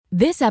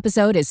This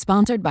episode is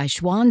sponsored by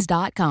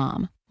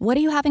Schwans.com. What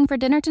are you having for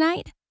dinner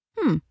tonight?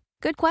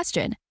 Good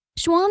question.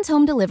 Schwann's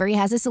Home Delivery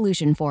has a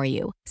solution for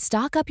you.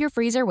 Stock up your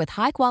freezer with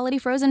high-quality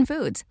frozen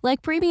foods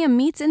like premium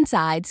meats and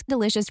sides,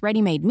 delicious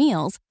ready-made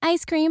meals,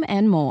 ice cream,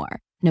 and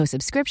more. No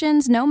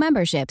subscriptions, no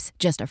memberships,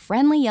 just a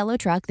friendly yellow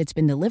truck that's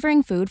been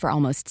delivering food for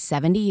almost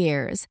 70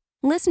 years.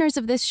 Listeners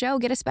of this show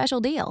get a special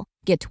deal.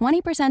 Get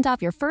 20%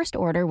 off your first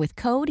order with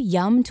code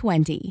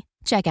YUM20.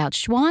 Check out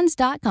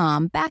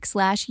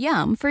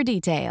schwans.com/YUM for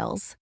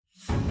details.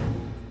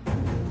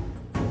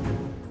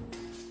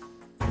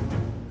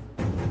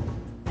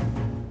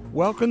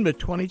 Welcome to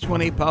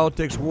 2020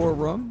 Politics War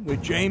Room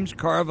with James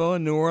Carville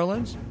in New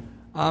Orleans.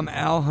 I'm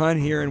Al Hunt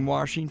here in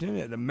Washington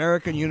at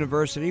American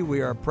University.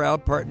 We are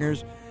proud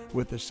partners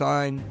with the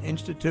Sign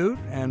Institute.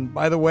 And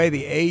by the way,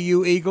 the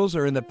AU Eagles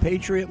are in the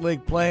Patriot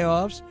League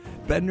playoffs.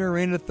 Bednar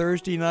Arena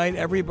Thursday night.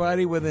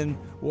 Everybody within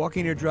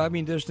walking or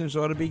driving distance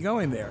ought to be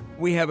going there.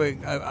 We have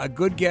a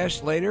good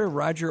guest later,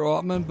 Roger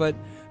Altman. But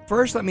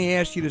first, let me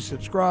ask you to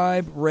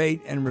subscribe, rate,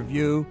 and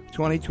review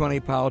 2020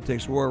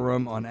 Politics War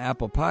Room on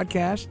Apple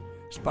Podcasts,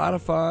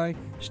 Spotify,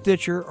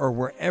 Stitcher, or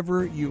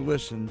wherever you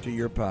listen to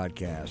your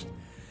podcast.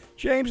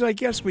 James, I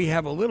guess we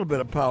have a little bit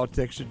of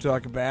politics to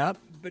talk about.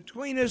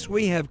 Between us,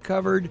 we have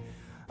covered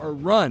or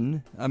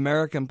run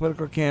American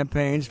political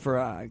campaigns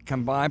for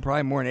combined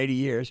probably more than 80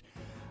 years.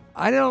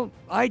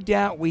 I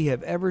doubt we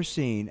have ever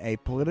seen a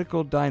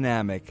political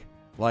dynamic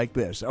like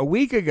this. A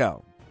week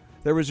ago,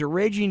 there was a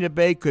raging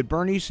debate, could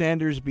Bernie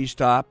Sanders be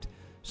stopped?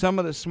 Some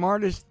of the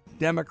smartest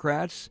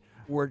Democrats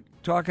were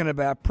talking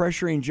about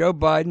pressuring Joe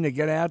Biden to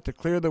get out to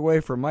clear the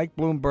way for Mike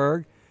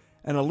Bloomberg,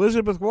 and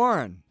Elizabeth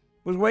Warren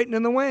was waiting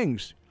in the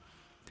wings.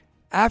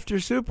 After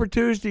Super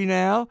Tuesday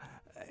now,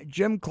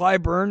 Jim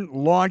Clyburn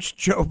launched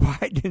Joe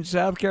Biden in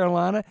South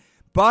Carolina.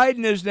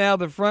 Biden is now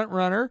the front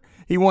runner.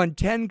 He won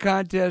 10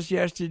 contests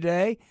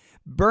yesterday.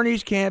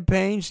 Bernie's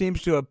campaign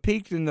seems to have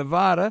peaked in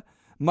Nevada.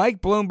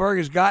 Mike Bloomberg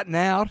has gotten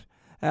out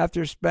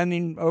after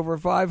spending over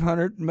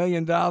 $500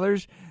 million.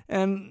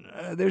 And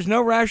there's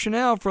no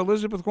rationale for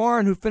Elizabeth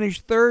Warren, who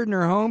finished third in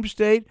her home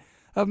state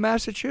of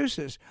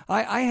Massachusetts.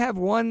 I have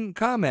one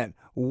comment.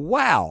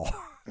 Wow.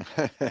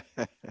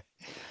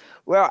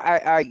 Well,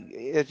 I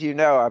as you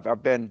know, if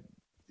I've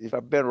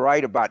been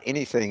right about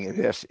anything in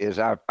this, is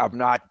I've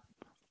not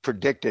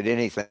predicted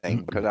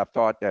anything because I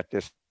thought that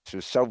this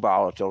was so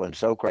volatile and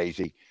so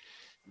crazy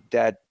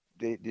that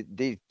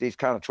these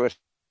kind of twists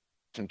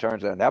and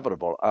turns are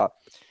inevitable.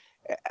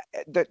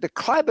 The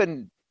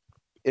Clyburn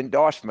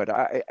endorsement,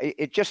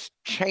 it just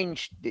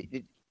changed.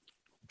 It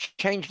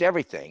changed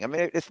everything. I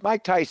mean, it's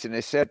Mike Tyson. They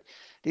said,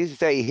 he used to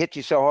say, he hits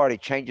you so hard, he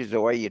changes the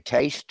way you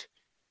taste.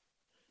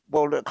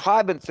 Well, the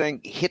Clyburn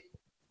thing hit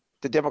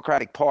the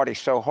Democratic Party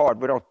so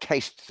hard, we don't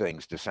taste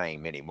things the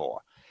same anymore.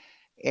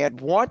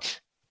 And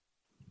once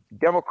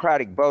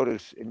Democratic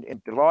voters, and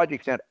to a large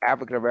extent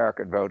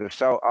African-American voters,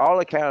 so all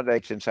the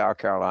candidates in South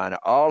Carolina,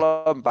 all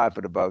of them fight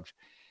for the votes,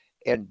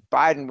 and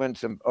Biden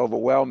wins them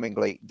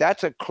overwhelmingly,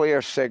 that's a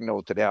clear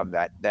signal to them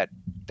that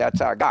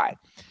that's our guy.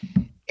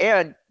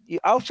 And you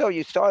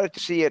started to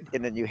see it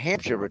in the New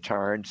Hampshire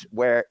returns,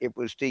 where it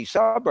was the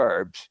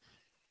suburbs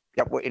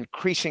that were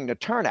increasing the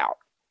turnout.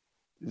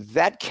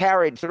 That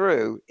carried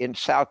through in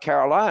South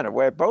Carolina,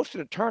 where most of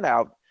the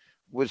turnout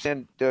was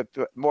in the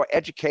more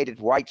educated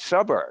white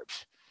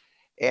suburbs.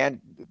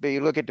 And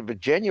you look at the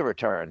Virginia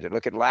returns, and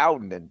look at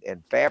Loudoun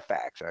and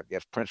Fairfax, I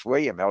guess Prince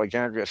William,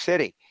 Alexandria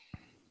City.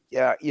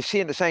 You're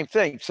seeing the same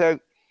thing. So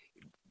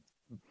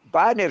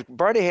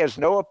Bernie has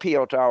no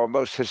appeal to our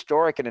most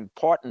historic and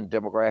important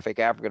demographic,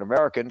 African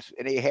Americans,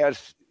 and he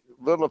has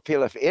little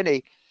appeal, if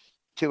any,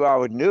 to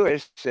our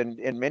newest and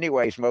in many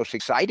ways most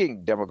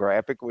exciting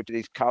demographic, which is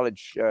these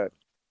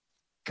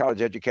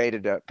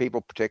college-educated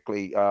people,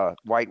 particularly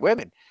white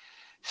women.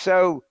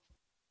 So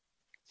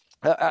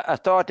I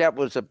thought that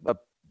was a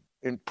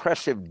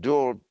impressive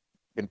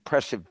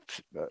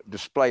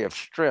display of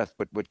strength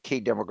with key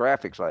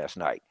demographics last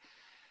night.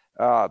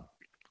 And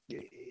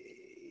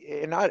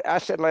I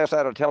said last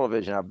night on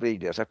television, I believe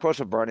this. Of course,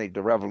 with Bernie,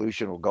 the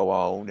revolution will go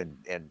on,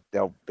 and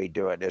they'll be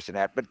doing this and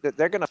that, but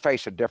they're going to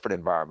face a different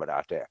environment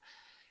out there.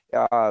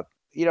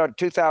 In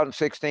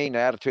 2016, the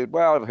attitude,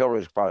 well,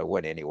 Hillary's probably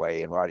win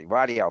anyway, and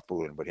Rodney out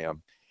fooling with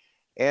him.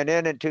 And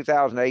then in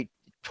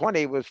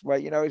 2020 was, well,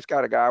 he's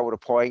got a guy with a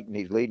point, and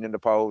he's leading in the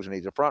polls, and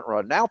he's a front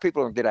runner. Now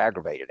people are going to get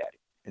aggravated at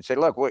him and say,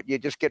 look, you're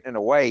just getting in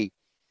the way.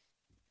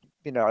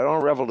 On a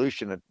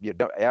revolution,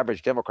 the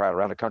average Democrat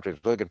around the country is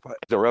looking for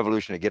the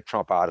revolution to get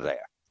Trump out of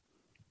there.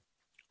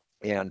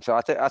 And so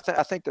I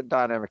think the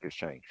dynamic has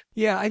changed.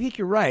 Yeah, I think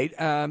you're right.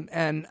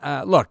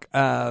 Look,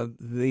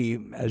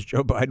 as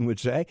Joe Biden would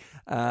say,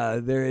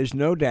 there is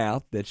no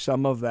doubt that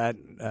some of that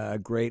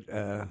great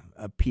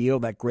appeal,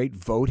 that great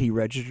vote he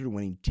registered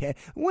when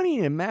he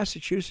in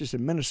Massachusetts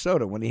and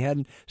Minnesota, when he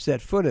hadn't set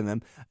foot in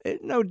them,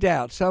 no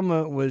doubt some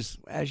of it was,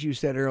 as you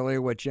said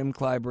earlier, what Jim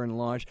Clyburn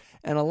launched,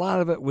 and a lot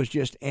of it was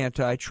just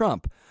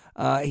anti-Trump.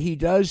 He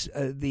does,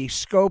 the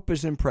scope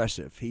is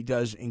impressive. He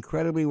does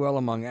incredibly well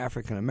among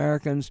African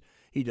Americans.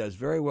 He does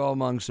very well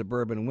among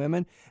suburban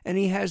women, and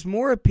he has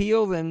more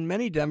appeal than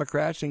many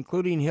Democrats,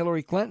 including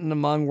Hillary Clinton,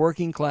 among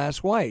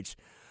working-class whites.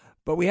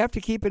 But we have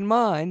to keep in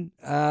mind,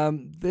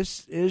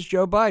 this is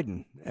Joe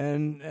Biden.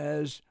 And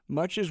as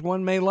much as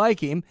one may like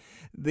him,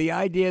 the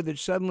idea that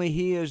suddenly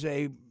he is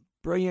a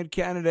brilliant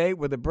candidate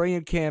with a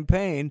brilliant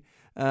campaign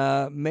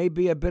may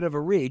be a bit of a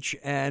reach.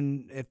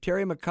 And if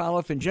Terry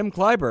McAuliffe and Jim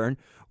Clyburn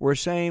were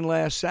saying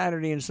last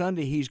Saturday and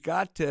Sunday he's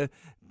got to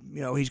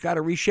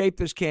reshape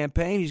this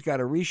campaign, he's got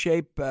to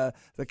reshape the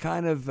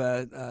kind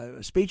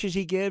of speeches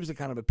he gives, the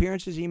kind of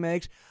appearances he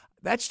makes,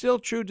 that's still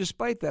true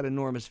despite that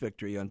enormous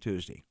victory on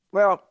Tuesday.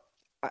 Well,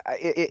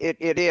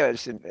 it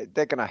is, and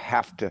they're going to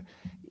have to.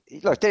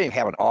 Look, they didn't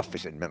have an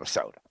office in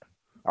Minnesota.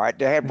 All right,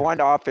 they had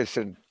one office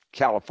in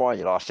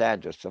California, Los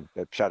Angeles.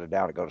 They shut it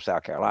down to go to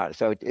South Carolina.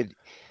 So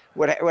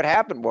what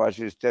happened was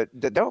that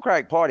the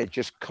Democratic Party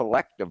just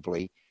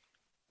collectively,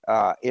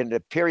 in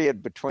the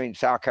period between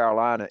South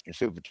Carolina and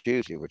Super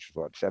Tuesday, which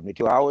was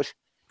 72 hours,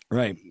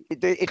 right?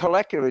 It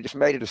collectively just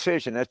made a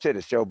decision. That's it.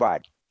 It's Joe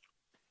Biden.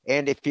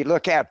 And if you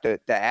look at the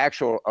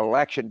actual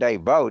election day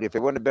vote, if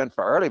it wouldn't have been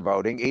for early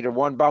voting, he'd have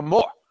won by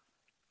more.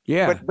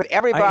 Yeah, but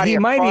everybody he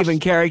might even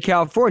carry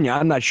California.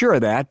 I'm not sure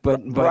of that, but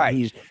right.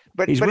 he's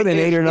within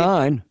 8 or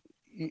 9.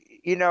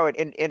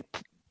 In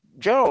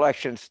general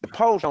elections, the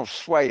polls don't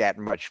sway that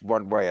much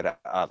one way or the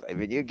other. I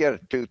mean, you get a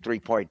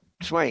 2-3 point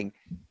swing,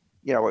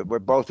 where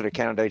both of the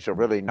candidates are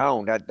really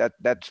known.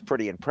 That's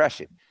pretty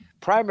impressive.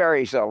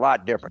 Primaries are a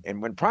lot different,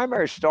 and when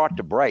primaries start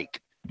to break,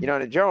 in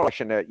a general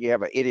election, you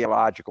have an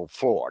ideological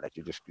floor that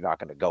you're just not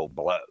going to go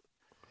below.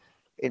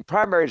 In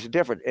primaries, it's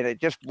different, and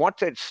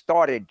once it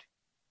started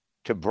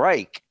to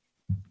break,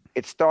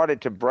 it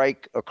started to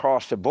break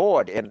across the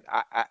board. And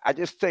I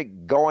just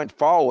think going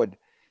forward,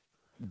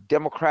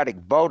 Democratic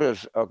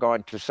voters are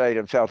going to say to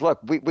themselves, look,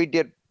 we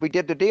did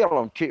the deal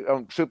on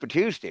Super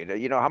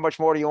Tuesday. How much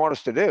more do you want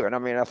us to do? And I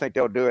mean, I think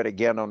they'll do it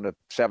again on the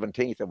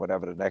 17th or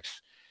whatever the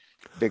next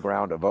big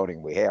round of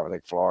voting we have. I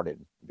think Florida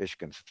and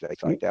Michigan,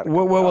 states like that.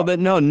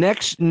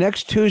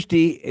 Next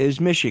Tuesday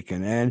is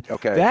Michigan, and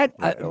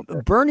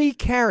Bernie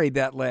carried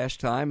that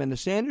last time, and the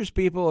Sanders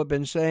people have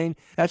been saying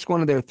that's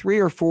one of their 3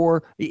 or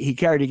 4. He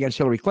carried against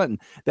Hillary Clinton.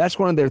 That's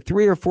one of their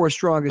 3 or 4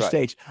 strongest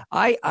states.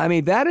 I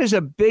mean, that is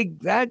a big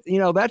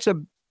that's a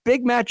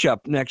big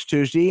matchup next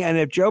Tuesday, and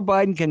if Joe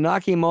Biden can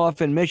knock him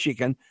off in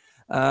Michigan.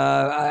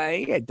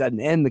 It doesn't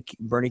end the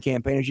Bernie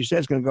campaign, as you said,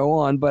 it's going to go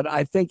on. But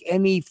I think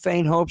any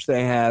faint hopes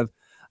they have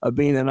of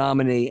being the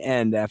nominee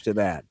end after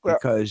that,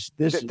 because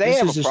this is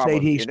the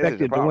state he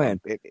expected to win.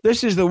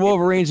 This is the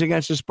Wolverines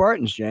against the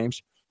Spartans,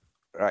 James.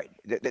 Right.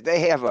 They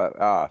have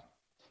a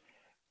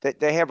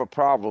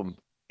problem.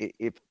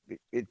 If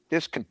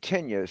this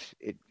continues,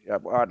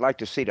 I'd like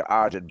to see the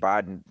odds that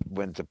Biden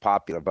wins the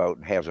popular vote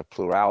and has a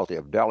plurality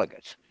of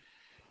delegates,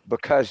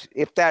 because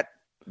if that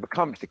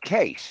becomes the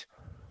case.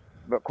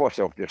 Of course,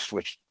 they'll just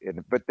switch,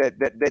 but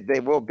they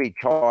will be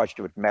charged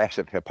with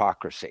massive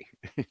hypocrisy.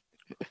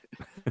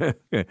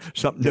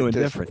 Something new and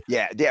different.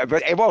 Yeah,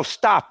 but it won't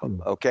stop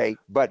them, okay?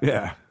 But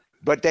the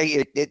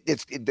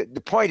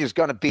point is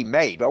going to be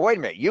made. But wait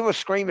a minute, you were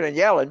screaming and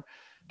yelling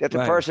that the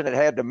person that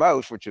had the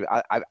most, which is,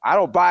 I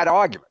don't buy the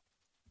argument.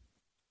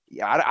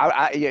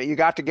 Yeah, you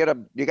got to get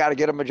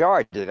a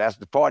majority. That's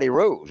the party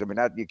rules. I mean,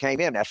 you came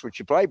in, that's what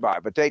you play by.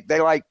 But they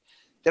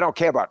don't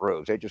care about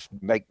rules. They just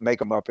make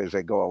them up as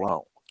they go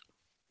along.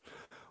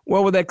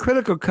 Well, with that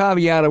critical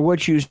caveat of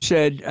what you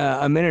said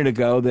a minute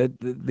ago, that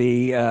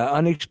the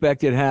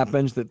unexpected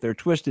happens, that there are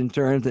twists and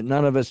turns that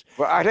none of us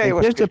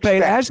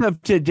anticipate. As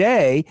of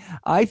today,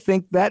 I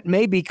think that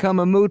may become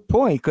a moot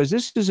point, because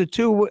this is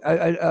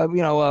a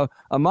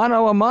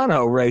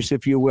mano-a-mano race,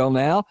 if you will,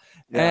 now.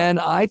 Yeah. And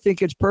I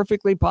think it's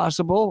perfectly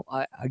possible,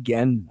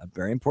 again, a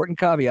very important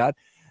caveat,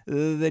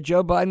 that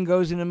Joe Biden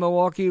goes into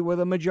Milwaukee with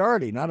a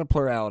majority, not a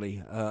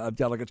plurality of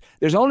delegates.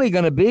 There's only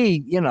going to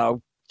be,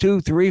 2,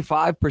 3,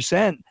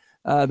 5%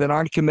 that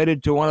aren't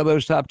committed to one of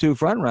those top 2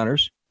 front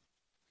runners.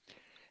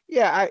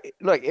 Yeah,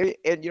 look,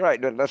 and you're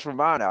right. Let's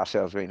remind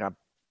ourselves. I mean, I'm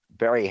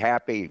very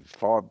happy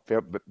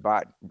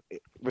but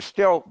we're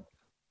still,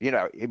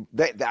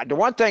 the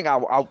one thing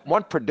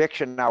one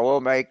prediction I will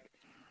make,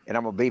 and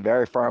I'm gonna be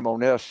very firm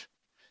on this.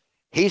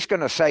 He's going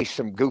to say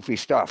some goofy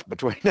stuff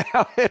between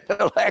now and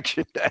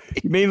election day.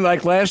 You mean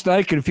like last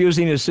night,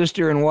 confusing his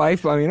sister and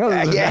wife? I mean,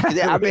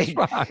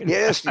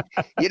 yes,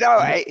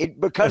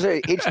 because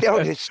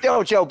it's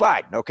still Joe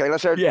Biden. Okay,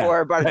 let's before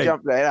everybody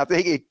jump there. I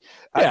think he's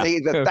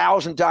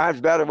 1,000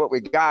 times better than what we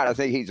got. I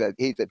think he's a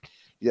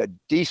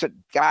decent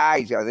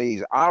guy. He's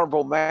an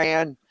honorable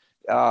man.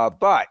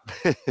 But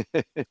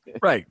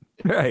right,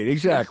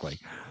 exactly.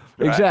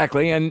 Right.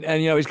 Exactly, and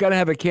he's got to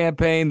have a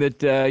campaign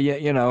that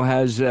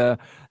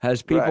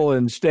has people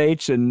in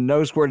states and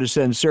knows where to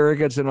send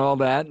surrogates and all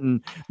that,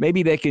 and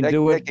maybe they can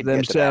do it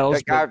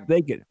themselves. I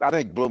think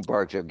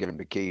Bloomberg's going to give him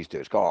the keys to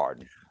his car.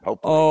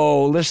 hopefully.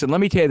 Oh, listen,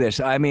 let me tell you this.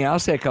 I mean, I'll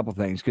say a couple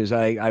things because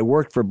I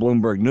worked for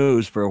Bloomberg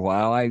News for a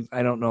while. I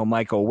don't know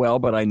Michael well,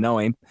 but I know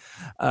him.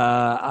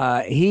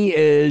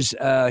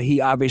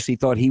 He obviously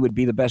thought he would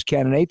be the best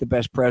candidate, the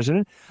best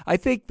president. I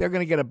think they're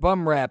going to get a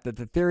bum rap that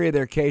the theory of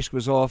their case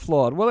was all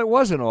flawed. Well, it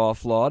wasn't all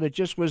flawed. It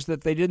just was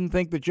that they didn't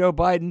think that Joe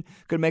Biden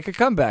could make a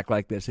comeback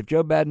like this. If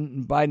Joe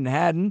Biden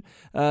hadn't,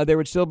 there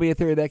would still be a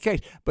theory of that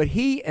case. But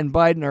he and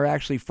Biden are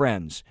actually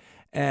friends.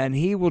 And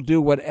he will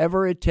do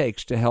whatever it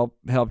takes to help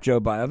Joe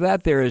Biden. Of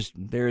that, there is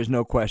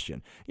no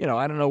question.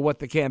 I don't know what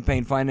the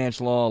campaign finance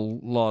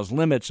law's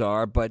limits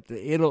are, but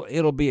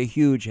it'll be a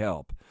huge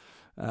help.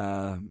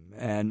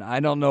 And I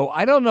don't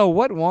know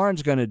what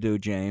Warren's going to do,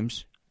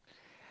 James.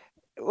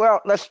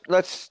 Well,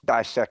 let's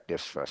dissect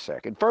this for a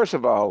second. First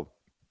of all,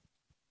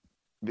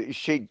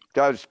 she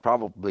does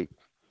probably,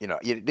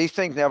 these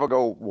things never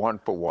go one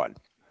for one.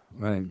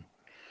 Right.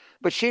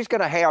 But she's going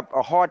to have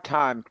a hard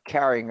time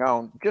carrying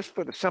on just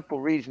for the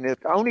simple reason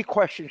that the only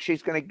question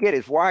she's going to get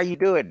is, why are you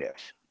doing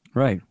this?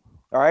 Right.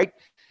 All right.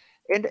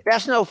 And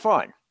that's no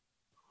fun.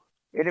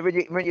 And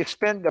when you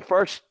spend the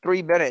first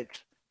 3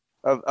 minutes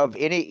of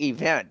any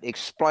event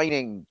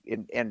explaining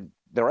and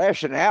the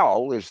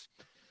rationale is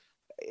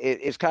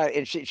kind of,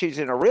 and she's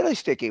in a really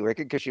sticky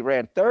wicket because she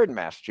ran third in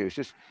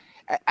Massachusetts.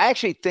 I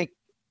actually think,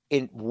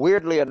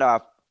 weirdly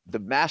enough, the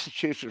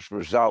Massachusetts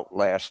result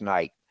last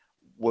night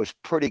was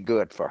pretty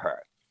good for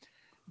her,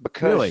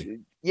 because really?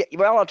 Yeah,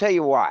 well, I'll tell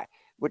you why.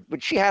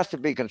 What she has to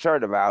be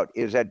concerned about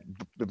is that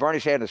the Bernie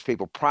Sanders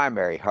people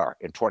primary her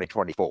in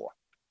 2024.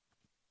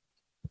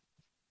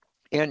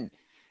 And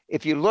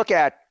if you look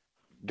at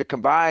the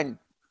combined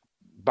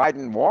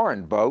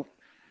Biden-Warren vote,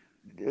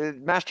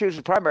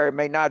 Massachusetts primary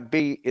may not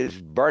be as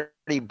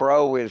Bernie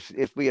bro as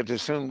if we have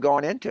assumed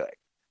going into it.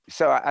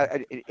 So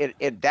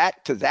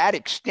to that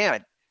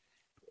extent,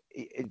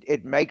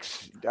 it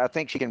makes, I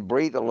think she can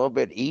breathe a little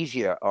bit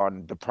easier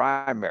on the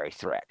primary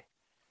threat.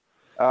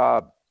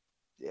 Well,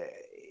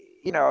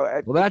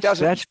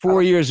 that's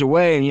 4 years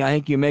away, and I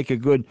think you make a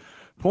good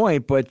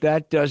point, but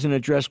that doesn't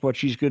address what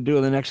she's going to do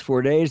in the next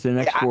 4 days, the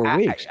next 4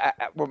 weeks.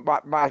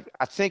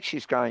 I think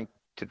she's going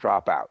to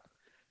drop out.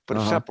 For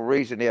the simple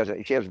reason is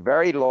that she has a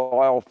very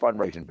loyal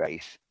fundraising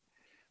base,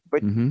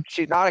 but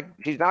she's not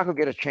going to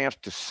get a chance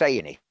to say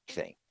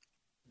anything.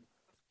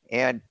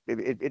 And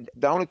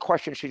the only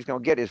question she's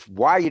going to get is,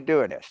 why are you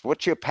doing this?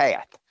 What's your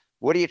path?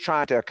 What are you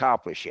trying to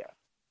accomplish here?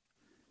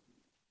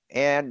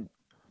 And,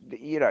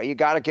 you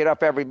got to get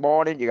up every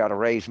morning. You got to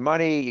raise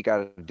money. You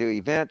got to do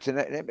events.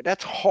 And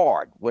that's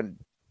hard when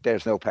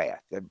there's no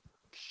path.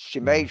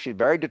 She's a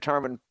very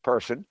determined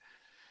person.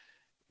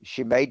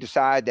 She may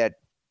decide that,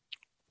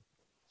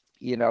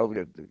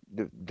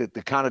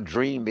 the kind of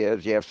dream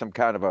is you have some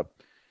kind of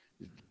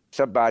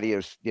somebody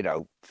is,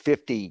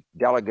 50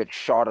 delegates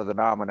short of the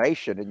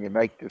nomination, and you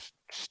make this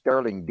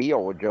sterling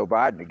deal with Joe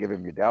Biden to give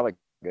him your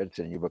delegates,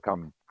 and you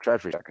become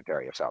Treasury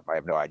Secretary or something. I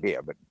have no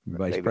idea, but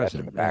Vice maybe President, that's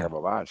in the back of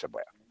her mind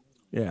somewhere.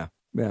 Yeah.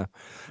 Yeah.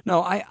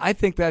 No, I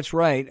think that's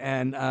right.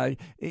 And,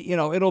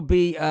 it'll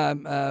be,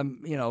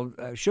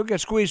 she'll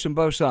get squeezed from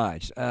both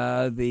sides.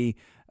 The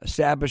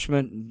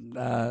establishment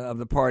of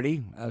the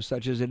party,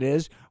 such as it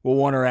is, will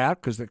want her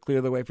out because they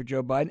clear the way for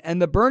Joe Biden.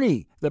 And the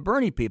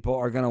Bernie people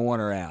are going to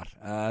want her out.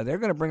 They're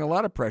going to bring a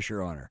lot of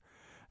pressure on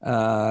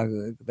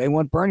her. They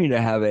want Bernie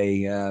to have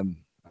a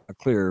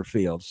clearer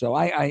field. So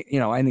I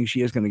think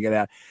she is going to get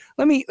out.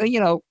 Let me,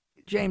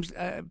 James,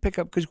 pick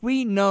up, because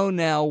we know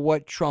now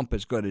what Trump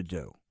is going to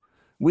do.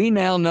 We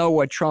now know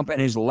what Trump and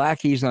his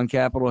lackeys on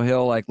Capitol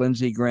Hill, like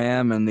Lindsey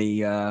Graham and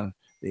the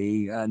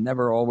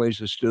never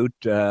always astute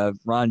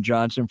Ron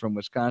Johnson from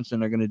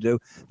Wisconsin, are going to do.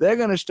 They're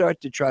going to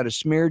start to try to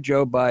smear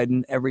Joe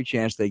Biden every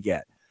chance they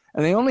get.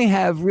 And they only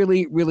have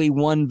really, really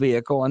one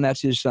vehicle, and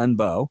that's his son,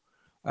 Beau,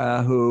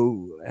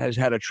 who has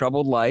had a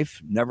troubled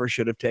life, never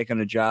should have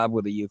taken a job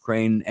with a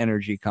Ukraine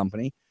energy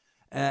company.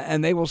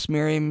 And they will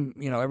smear him,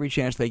 every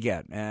chance they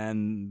get.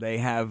 And they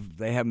have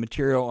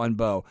material on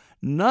Beau.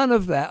 None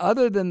of that,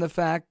 other than the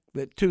fact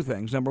that two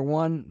things. Number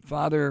one,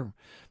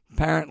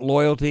 parent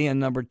loyalty, and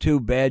number two,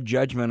 bad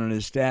judgment on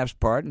his staff's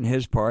part and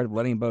his part of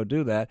letting Beau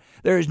do that.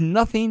 There is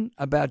nothing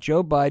about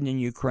Joe Biden in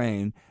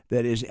Ukraine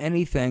that is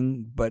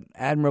anything but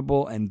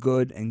admirable and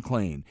good and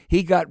clean.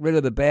 He got rid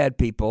of the bad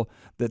people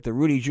that the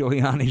Rudy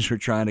Giulianis were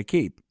trying to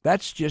keep.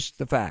 That's just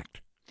the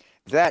fact.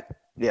 And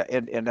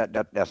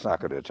that's not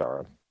going to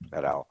deter him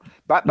at all.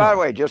 By the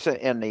way, just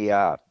in the,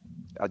 I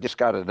just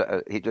got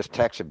he just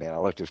texted me, and I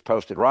looked at his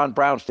posted. Ron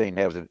Brownstein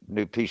has a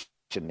new piece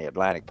in the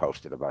Atlantic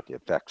posted about the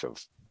effects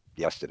of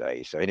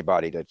yesterday. So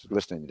anybody that's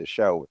listening to the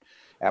show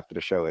after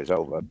the show is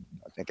over,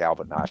 I think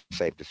Albert and I are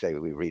safe to say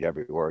we read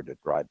every word that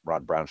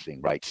Ron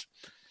Brownstein writes.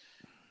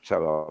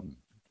 So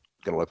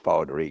going to look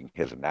forward to reading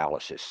his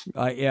analysis.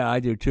 Yeah, I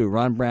do too.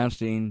 Ron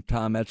Brownstein,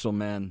 Tom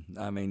Etzelman.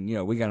 I mean,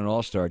 we got an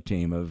all-star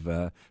team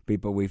of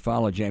people we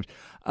follow, James.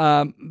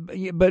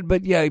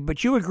 But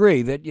you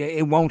agree that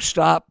it won't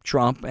stop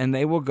Trump, and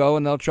they will go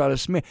and they'll try to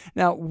smear.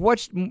 Now,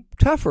 what's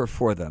tougher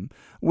for them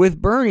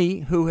with Bernie,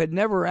 who had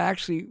never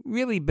actually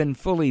really been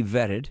fully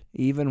vetted,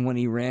 even when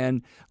he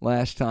ran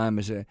last time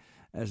as a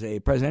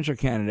presidential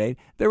candidate,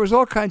 there was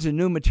all kinds of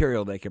new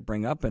material they could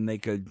bring up, and they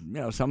could,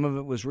 some of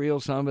it was real,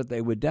 some of it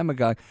they would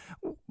demagogue.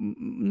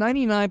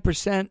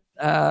 99%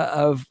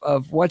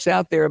 of what's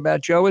out there about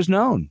Joe is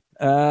known.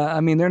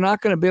 I mean, they're not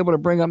going to be able to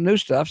bring up new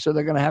stuff, so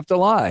they're going to have to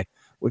lie,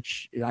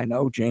 which I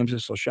know, James,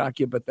 this will shock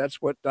you, but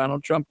that's what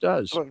Donald Trump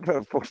does.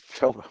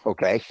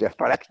 Okay,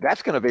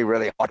 that's going to be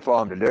really hard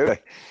for him to do.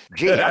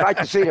 Gee, I'd like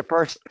to see the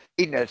person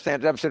that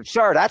stands up and says,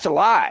 "Sir, that's a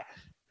lie."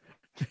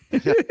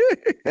 But this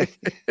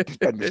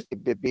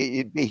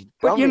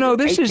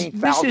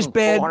is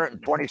bad.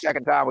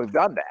 422nd time we've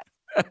done that.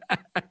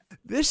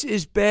 This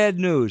is bad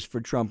news for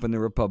Trump and the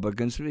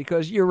Republicans,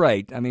 because you're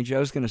right. I mean,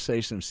 Joe's going to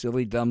say some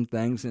silly, dumb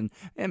things, and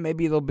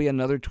maybe there'll be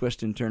another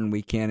twist and turn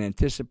we can't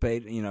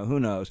anticipate. Who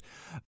knows?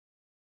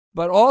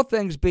 But all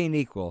things being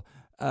equal,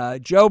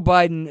 Joe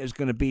Biden is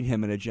going to beat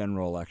him in a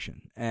general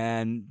election,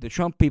 and the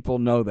Trump people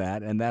know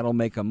that, and that'll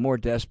make them more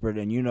desperate.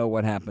 And you know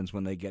what happens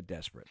when they get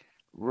desperate.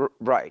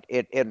 Right.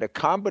 In the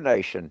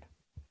combination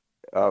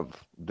of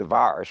the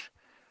virus,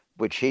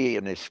 which he,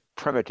 in his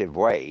primitive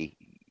way,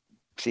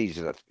 sees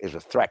as a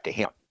threat to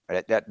him.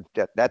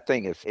 That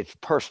thing it's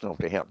personal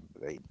to him.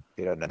 He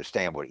doesn't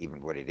understand what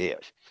it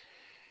is.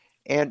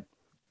 And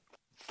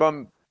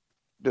from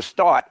the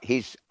start,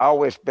 he's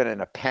always been in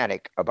a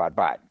panic about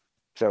Biden.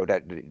 So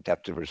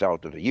that's the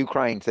result of the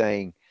Ukraine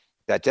thing.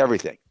 That's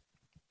everything.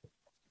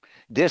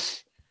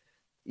 He's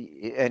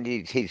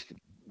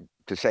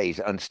to say he's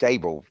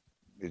unstable.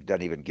 It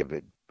doesn't even give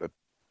a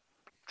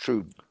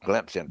true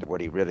glimpse into what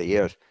he really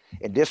is.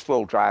 And this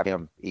will drive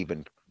him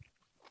even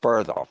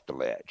further off the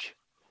ledge.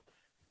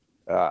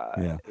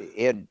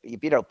 And,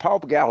 Paul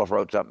Begala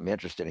wrote something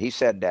interesting. He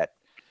said that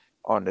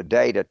on the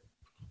day that,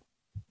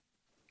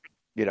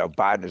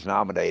 Biden is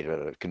nominated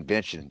at a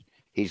convention,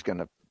 he's going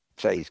to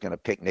say he's going to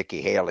pick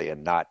Nikki Haley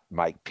and not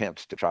Mike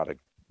Pence to try to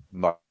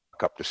muck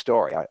up the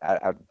story. I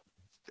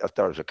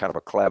thought it was a kind of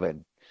a clever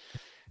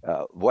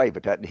way,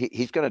 but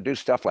he's going to do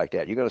stuff like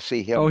that. You're going to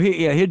see him.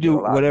 He'll do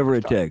whatever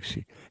it takes.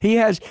 He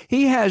has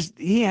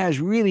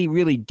really,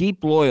 really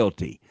deep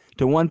loyalty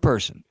to one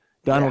person,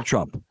 Donald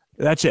Trump.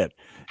 That's it.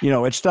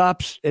 It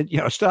stops at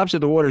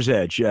the water's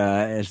edge,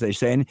 as they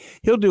say, and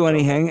he'll do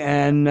anything,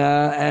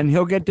 and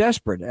he'll get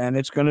desperate, and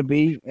it's going to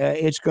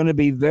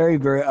be very,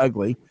 very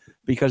ugly.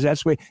 Because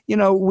that's the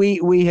way,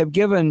 we have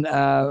given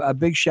a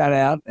big shout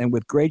out, and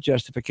with great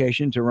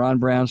justification, to Ron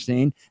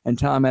Brownstein and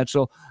Tom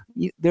Etzel.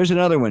 There's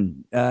another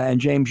one, and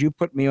James, you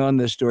put me on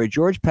this story.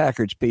 George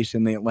Packard's piece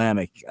in the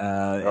Atlantic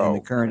in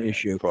the current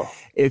issue.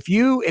 If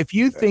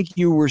you think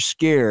you were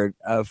scared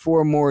of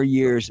 4 more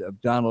years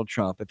of Donald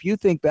Trump, if you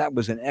think that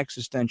was an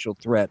existential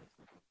threat,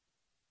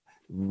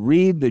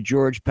 read the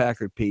George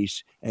Packard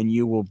piece, and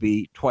you will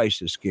be twice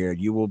as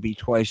scared. You will be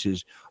twice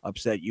as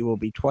upset. You will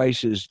be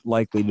twice as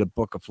likely to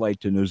book a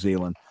flight to New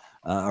Zealand.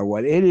 Or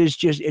what it is,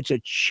 it's a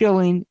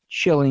chilling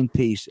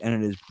piece, and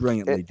it is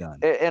brilliantly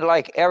done. And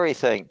like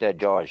everything that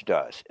George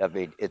does, I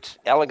mean, it's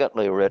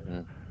elegantly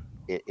written.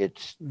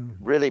 It's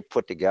really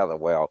put together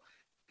well,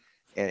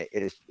 and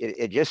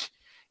it just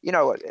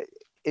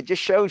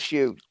shows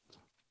you.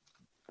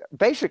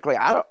 Basically,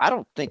 I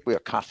don't think we're a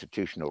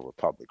constitutional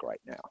republic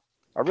right now.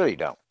 I really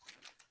don't.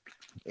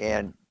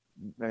 And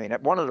I mean,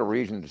 one of the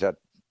reasons that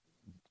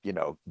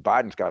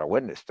Biden's got to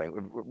win this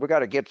thing, we got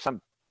to get some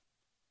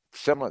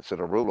semblance of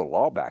the rule of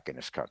law back in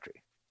this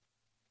country.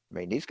 I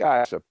mean, these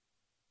guys are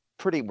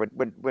pretty.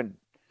 When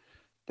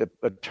the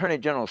attorney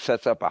general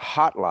sets up a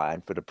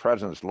hotline for the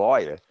president's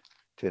lawyer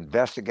to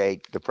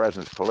investigate the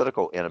president's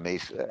political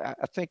enemies,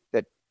 I think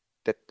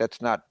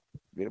that's not.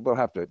 We'll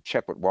have to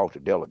check with Walter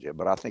Dillinger,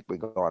 but I think we're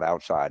going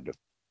outside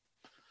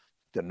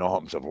the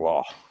norms of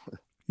law.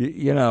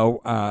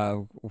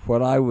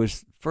 What I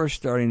was first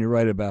starting to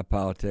write about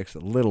politics a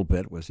little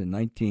bit was in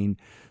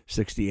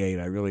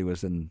 1968. I really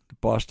was in the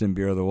Boston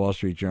bureau of the Wall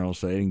Street Journal,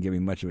 so they didn't give me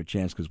much of a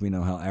chance because we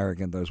know how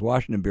arrogant those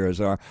Washington bureaus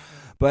are.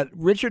 But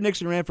Richard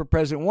Nixon ran for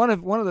president.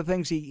 One of the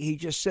things he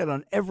just said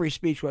on every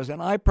speech was,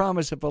 "And I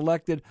promise, if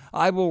elected,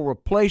 I will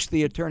replace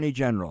the Attorney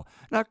General."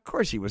 Now, of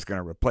course, he was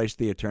going to replace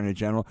the Attorney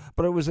General,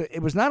 but it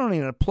was not only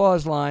an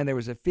applause line. There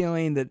was a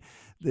feeling that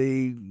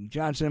the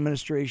Johnson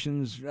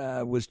administration's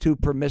was too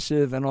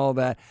permissive and all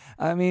that.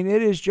 I mean,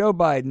 it is Joe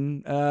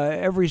Biden,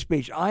 every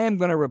speech. I am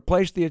going to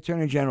replace the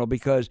Attorney General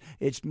because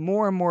it's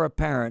more and more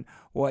apparent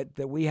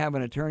that we have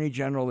an Attorney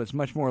General that's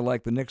much more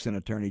like the Nixon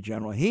Attorney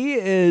General. He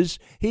is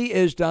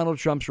Donald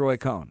Trump's Roy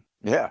Cohn.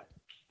 Yeah,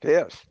 he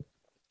is.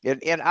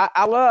 And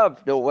I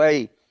love the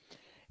way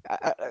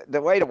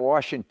the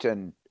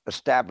Washington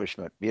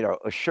establishment,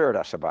 assured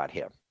us about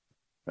him,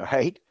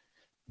 right?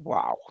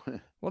 Wow.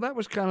 Well, that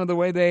was kind of the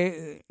way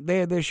they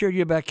assured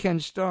you about Ken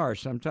Starr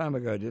some time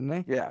ago, didn't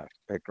they? Yeah,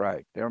 that's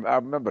right. I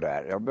remember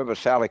that. I remember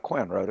Sally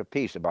Quinn wrote a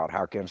piece about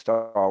how Ken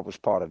Starr was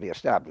part of the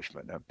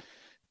establishment.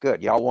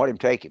 Good. Y'all want him,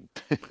 take him.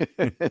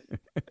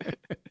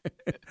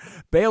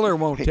 Baylor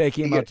won't take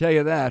him, I'll tell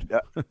you that.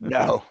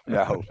 No.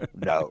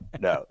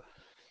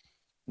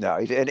 No,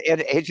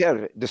 and he's got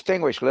a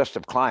distinguished list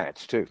of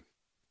clients, too.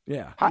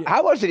 Yeah.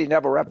 How was it he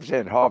never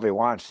represented Harvey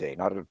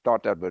Weinstein? I'd have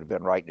thought that would have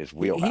been right in his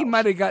wheelhouse. He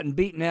might have gotten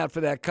beaten out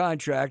for that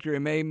contractor,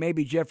 and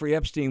maybe Jeffrey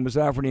Epstein was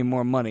offering him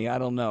more money. I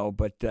don't know.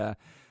 But,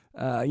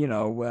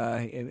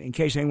 in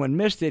case anyone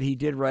missed it, he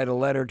did write a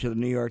letter to the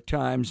New York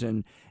Times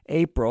in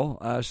April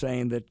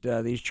saying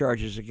that these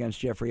charges against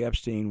Jeffrey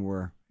Epstein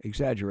were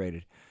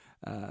exaggerated.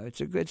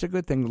 It's a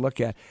good thing to look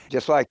at.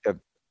 Just like the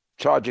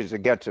charges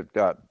against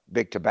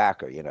Big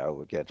Tobacco,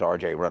 against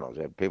R.J. Reynolds.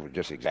 People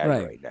just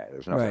exaggerate that.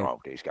 There's nothing wrong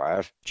with these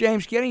guys.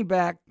 James, getting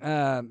back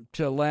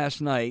to last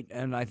night,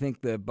 and I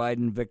think the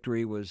Biden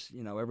victory was,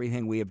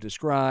 everything we have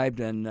described,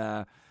 and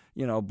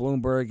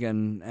Bloomberg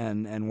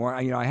and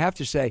Warren. I have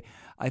to say,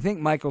 I think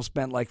Michael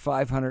spent like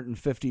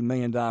 $550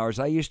 million.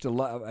 I used to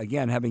love,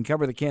 again, having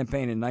covered the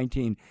campaign in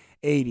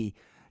 1980.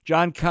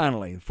 John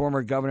Connally,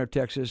 former governor of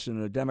Texas and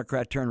a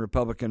Democrat turned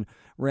Republican,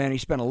 ran. He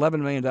spent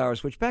 $11 million,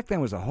 which back then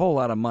was a whole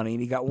lot of money,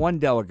 and he got one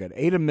delegate,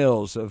 Ada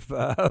Mills.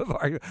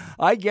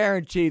 I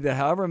guarantee that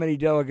however many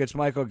delegates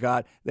Michael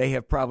got, they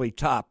have probably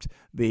topped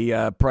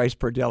the price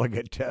per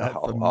delegate. I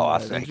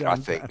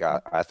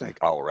think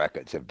all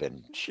records have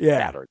been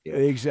shattered. Yeah,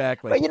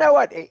 exactly. But you know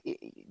what?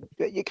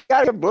 You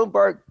got to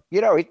Bloomberg.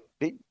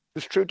 He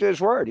was true to his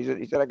word. He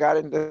said, I got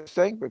into this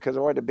thing because I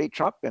wanted to beat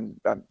Trump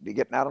and be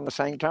getting out on the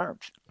same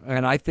terms.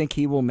 And I think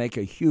he will make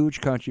a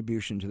huge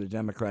contribution to the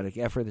Democratic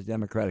effort, the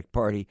Democratic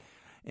Party,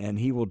 and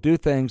he will do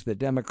things that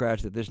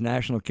Democrats, that this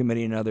National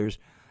Committee and others,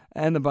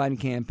 and the Biden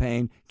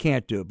campaign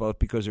can't do, both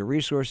because of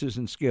resources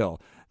and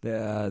skill.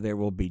 There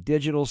will be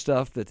digital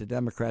stuff that the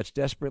Democrats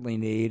desperately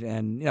need,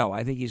 and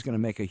I think he's going to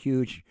make a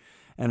huge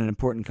and an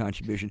important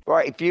contribution.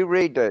 Well, if you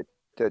read the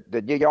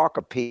New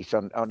Yorker piece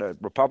on the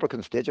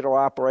Republicans' digital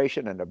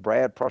operation and the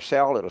Brad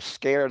Purcell, it'll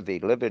scare the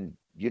living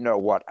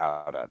you-know-what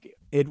out of you.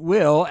 It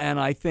will, and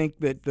I think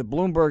that the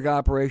Bloomberg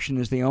operation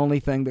is the only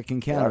thing that can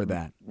counter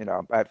that.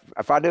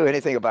 If I knew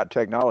anything about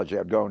technology,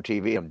 I'd go on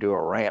TV and do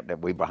a rant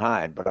that we're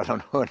behind, but I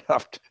don't know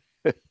enough to...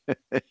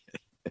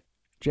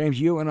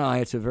 James, you and I,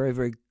 it's a very,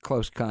 very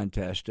close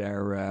contest.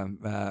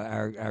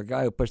 Our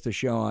guy who puts the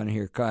show on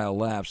here, Kyle,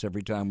 laughs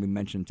every time we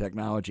mention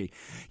technology.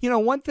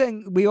 One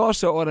thing we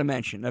also ought to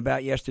mention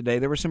about yesterday,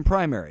 there were some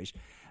primaries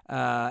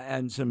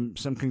and some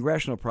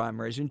congressional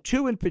primaries, and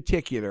two in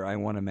particular I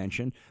want to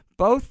mention.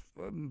 Both,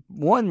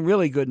 one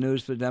really good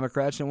news for the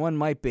Democrats, and one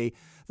might be.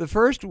 The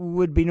first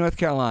would be North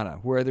Carolina,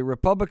 where the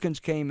Republicans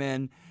came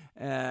in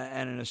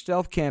and in a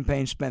stealth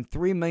campaign spent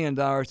 $3 million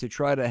to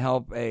try to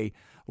help a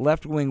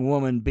left-wing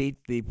woman beat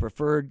the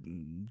preferred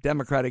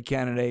Democratic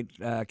candidate,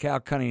 Cal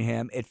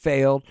Cunningham. It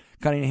failed.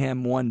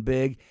 Cunningham won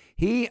big.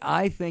 He,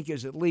 I think,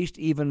 is at least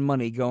even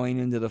money going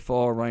into the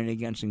fall running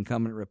against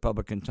incumbent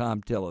Republican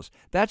Tom Tillis.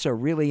 That's a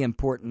really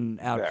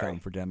important outcome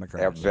for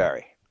Democrats.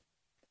 Very.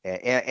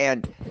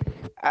 And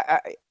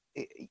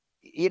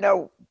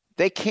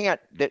they can't.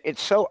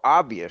 It's so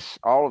obvious,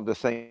 all of the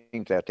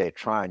things that they're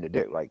trying to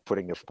do, like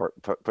putting this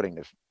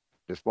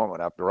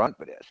woman up to run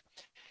for this.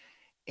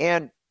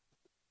 And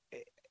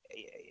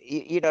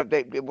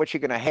what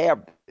you're going to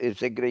have is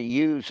they're going to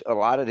use a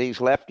lot of these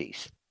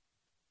lefties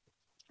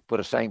for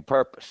the same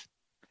purpose.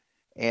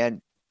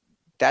 And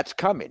that's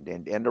coming.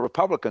 And the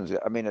Republicans,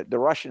 the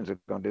Russians are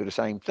going to do the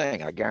same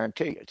thing. I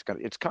guarantee you.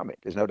 It's coming.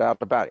 There's no doubt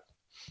about it.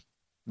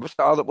 What's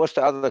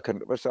the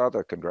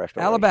other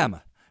congressional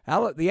Alabama.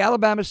 The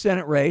Alabama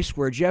Senate race,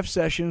 where Jeff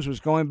Sessions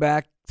was going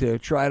back to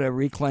try to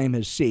reclaim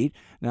his seat.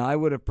 Now, I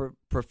would have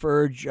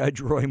preferred Judge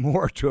Roy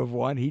Moore to have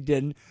won. He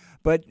didn't.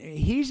 But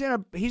he's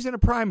in a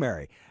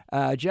primary.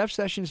 Jeff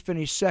Sessions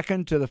finished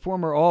second to the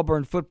former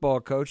Auburn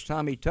football coach,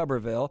 Tommy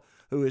Tuberville,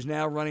 who is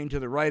now running to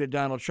the right of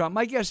Donald Trump.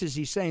 My guess is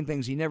he's saying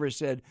things he never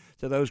said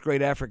to those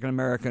great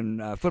African-American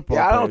football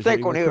players. I don't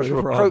think when he was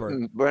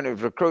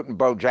recruiting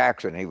Bo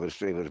Jackson, he was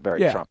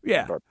very Trump.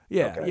 Yeah.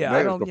 Maybe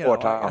it was before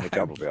Tommy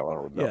Tuberville. I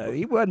don't remember. Yeah,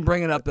 he wasn't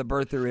bringing up the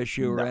birther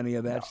issue or any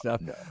of that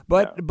stuff.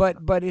 But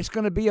it's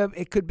going to be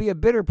it could be a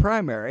bitter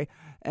primary.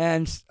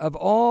 And of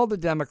all the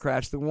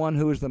Democrats, the one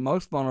who is the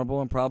most vulnerable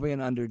and probably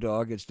an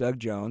underdog is Doug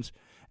Jones.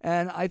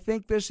 And I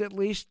think this at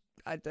least,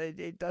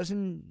 it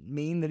doesn't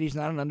mean that he's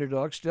not an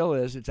underdog, still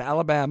is. It's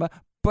Alabama,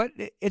 but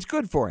it's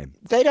good for him.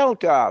 They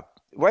don't,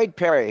 Wade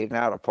Perry,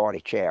 now the party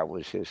chair,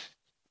 was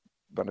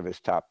one of his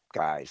top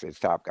guys. His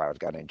top guy was a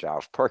guy named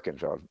Giles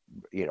Perkins. I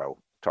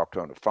talked to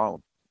him on the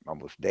phone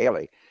almost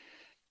daily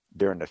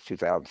during the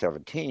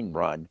 2017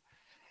 run.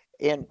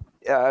 And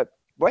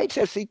Wade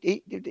says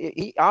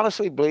he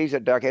honestly believes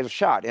that Doug has a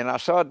shot. And I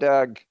saw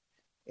Doug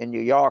in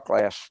New York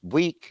last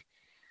week,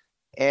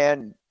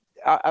 and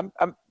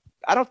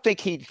I don't think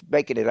he's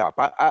making it up.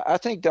 I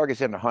think Doug is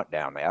in the hunt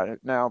down there.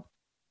 Now,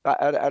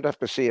 I'd have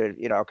to see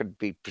it. I could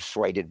be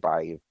persuaded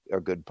by a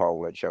good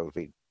poll that shows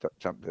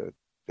something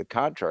the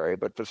contrary,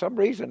 but for some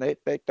reason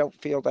they don't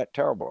feel that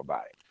terrible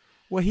about it.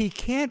 Well, he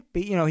can't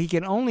be, he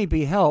can only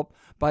be helped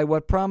by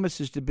what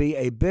promises to be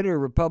a bitter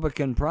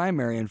Republican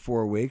primary in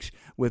 4 weeks,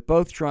 with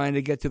both trying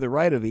to get to the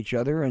right of each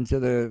other and to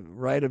the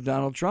right of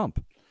Donald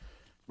Trump.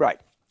 Right.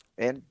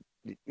 And,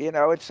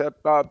 it's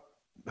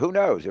who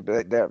knows?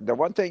 The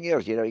one thing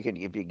is,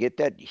 if you get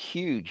that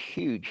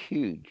huge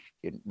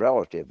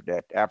relative,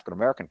 that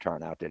African-American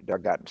turnout that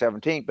Doug got in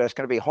 2017, but it's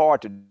going to be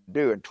hard to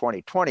do in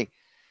 2020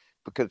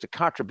 because the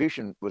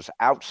contribution was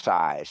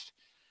outsized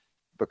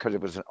because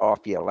it was an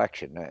off-year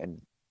election.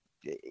 And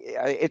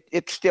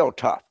it's still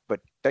tough,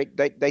 but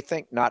they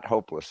think not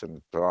hopeless,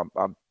 and so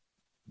I'm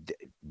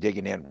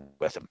digging in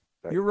with them.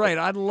 You're right.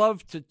 I'd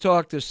love to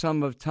talk to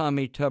some of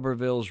Tommy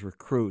Tuberville's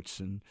recruits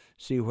and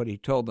see what he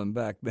told them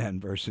back then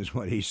versus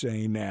what he's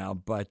saying now.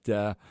 But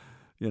let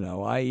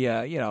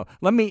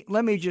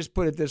me just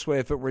put it this way: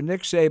 if it were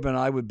Nick Saban,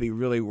 I would be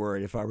really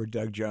worried. If I were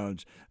Doug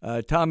Jones,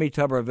 Tommy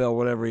Tuberville,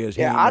 whatever he is,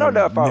 I don't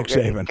know if Nick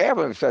Saban.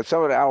 Kevin said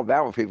some of the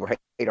Alabama people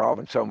hate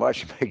Auburn so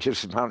much. They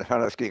just you got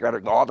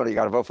to Auburn, you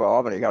got to vote for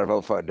Auburn, you got to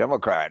vote for a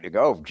Democrat. You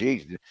go, oh,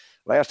 geez.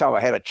 Last time I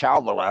had a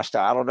child molester.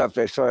 I don't know if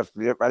they saw.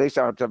 At least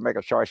I have to make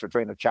a choice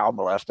between a child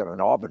molester and an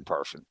Auburn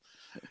person.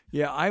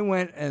 Yeah, I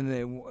went in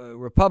the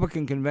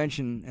Republican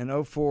convention in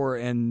 2004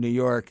 in New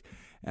York,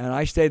 and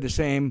I stayed the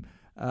same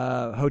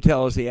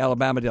hotel as the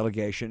Alabama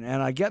delegation.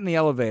 And I get in the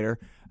elevator,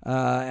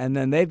 and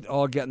then they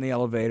all get in the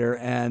elevator,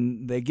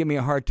 and they give me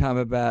a hard time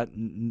about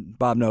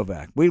Bob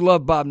Novak. We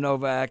love Bob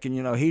Novak,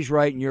 and, he's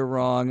right and you're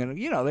wrong. And,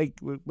 they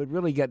would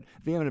really get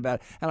vehement about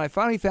it. And I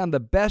finally found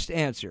the best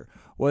answer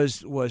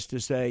was to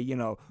say,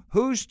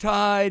 who's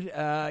Tide,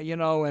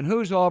 and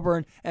who's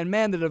Auburn. And,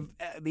 man,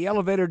 the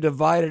elevator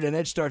divided, and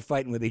they'd start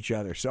fighting with each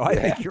other. So I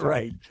think you're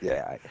right.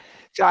 Yeah.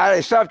 So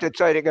it's something to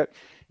say to go.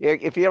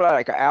 If you're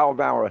like an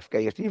Alabama,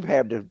 if you've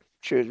had to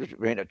choose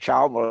between a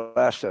child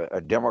molester,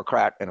 a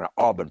Democrat, and an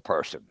Auburn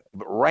person,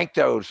 rank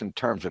those in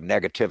terms of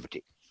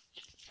negativity.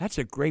 That's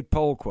a great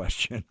poll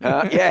question.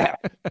 Yeah.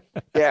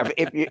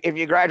 If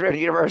you graduate from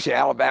the University of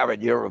Alabama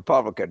and you're a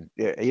Republican,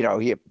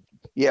 you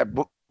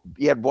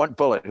had one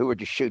bullet. Who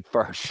would you shoot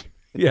first?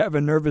 You have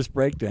a nervous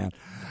breakdown.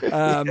 This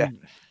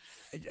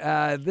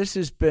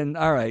has been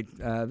all right.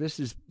 This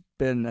has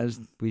been, as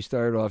we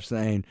started off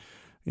saying,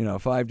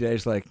 5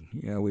 days like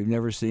we've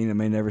never seen and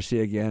may never see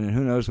again, and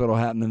who knows what will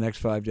happen the next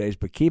 5 days.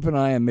 But keep an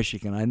eye on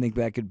Michigan. I think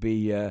that could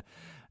be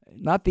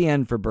not the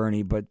end for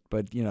Bernie, but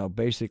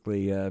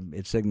basically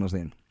it signals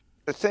in.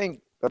 The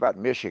thing about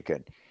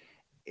Michigan,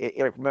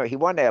 he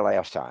won there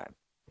last time,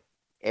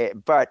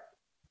 but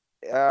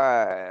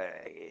I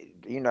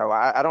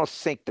don't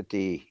think that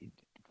the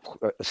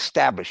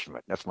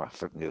establishment, that's my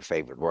new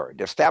favorite word,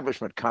 the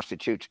establishment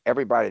constitutes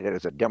everybody that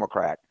is a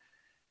Democrat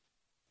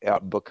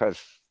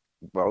because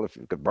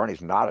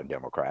Bernie's not a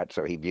Democrat,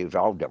 so he views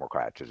all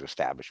Democrats as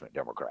establishment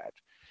Democrats.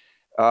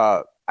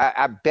 I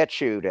bet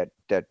you that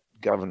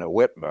Governor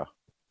Whitmer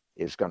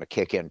is going to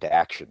kick into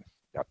action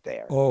up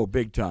there. Oh,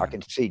 big time. I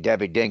can see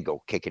Debbie Dingell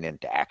kicking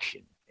into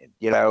action.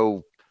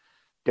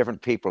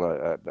 Different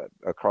people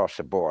across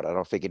the board. I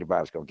don't think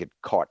anybody's going to get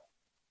caught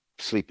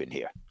sleeping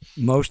here.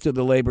 Most of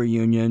the labor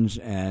unions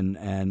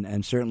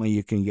and certainly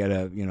you can get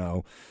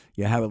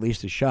you have at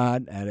least a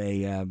shot at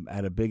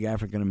a big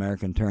African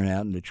American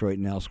turnout in Detroit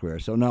and elsewhere.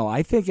 So no,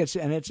 I think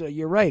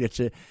you're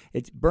right.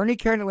 It's Bernie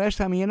carried it last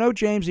time.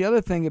 James, the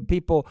other thing that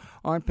people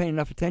aren't paying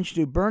enough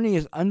attention to, Bernie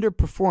is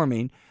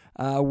underperforming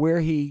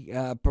where he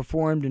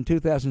performed in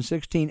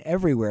 2016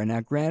 everywhere. Now,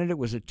 granted, it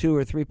was a 2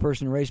 or 3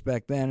 person race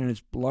back then, and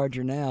it's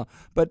larger now,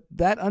 but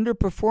that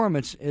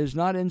underperformance is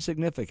not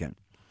insignificant.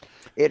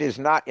 It is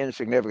not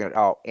insignificant at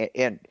all.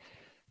 And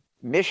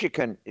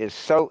Michigan is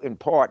so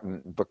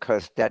important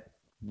because that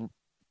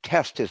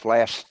tests his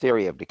last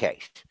theory of the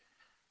case.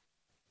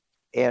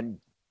 And,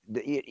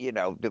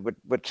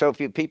 with so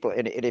few people,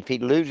 and if he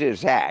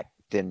loses that,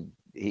 then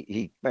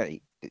he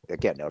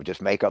again, they'll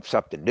just make up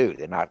something new.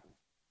 They're not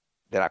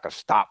going to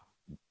stop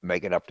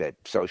making up that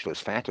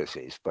socialist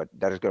fantasies, but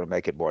that is going to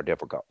make it more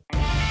difficult.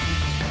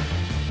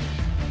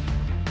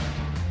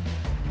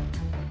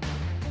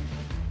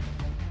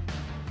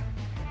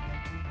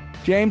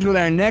 James, with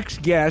our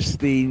next guest,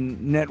 the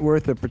net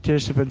worth of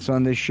participants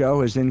on this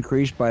show has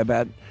increased by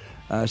about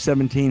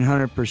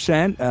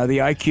 1,700%. The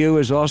IQ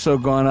has also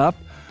gone up.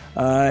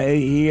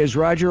 He is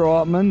Roger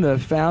Altman, the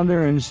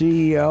founder and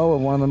CEO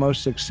of one of the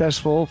most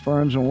successful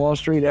firms on Wall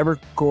Street,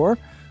 Evercore,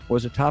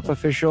 was a top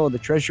official of the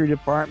Treasury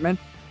Department.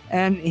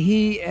 And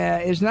he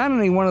is not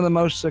only one of the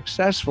most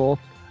successful,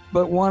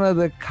 but one of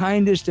the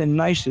kindest and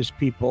nicest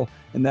people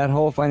in that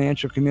whole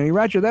financial community.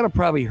 Roger, that'll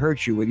probably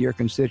hurt you with your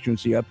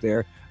constituency up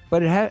there,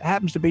 but it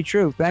happens to be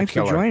true. Thanks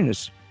for joining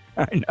us.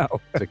 I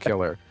know. It's a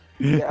killer.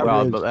 Yeah,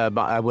 well,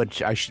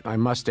 I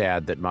must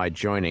add that my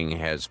joining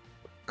has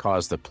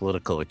caused the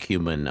political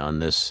acumen on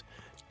this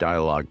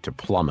dialogue to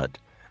plummet,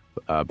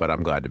 but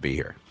I'm glad to be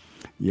here.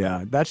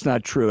 Yeah, that's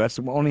not true. That's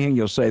the only thing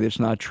you'll say that's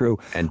not true.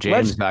 And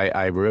James,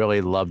 I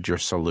really loved your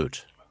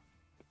salute.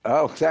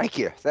 Oh, thank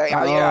you. Oh.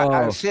 Yeah,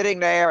 I was sitting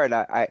there, and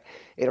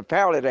and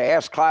apparently they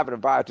asked Clyburn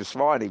about it this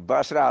morning. He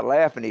busted out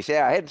laughing. He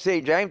said, "I hadn't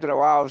seen James in a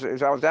while.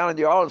 I was down in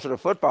New Orleans for the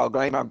football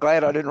game. I'm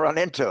glad I didn't run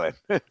into him."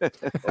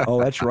 Oh,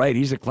 that's right.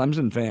 He's a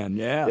Clemson fan.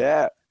 Yeah.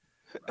 Yeah.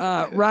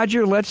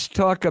 Roger, let's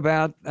talk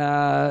about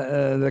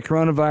the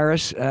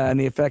coronavirus and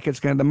the effect it's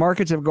going to. The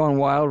markets have gone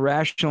wild,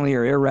 rationally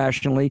or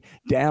irrationally,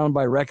 down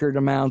by record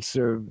amounts,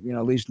 or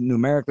at least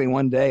numerically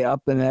one day,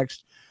 up the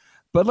next.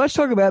 But let's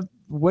talk about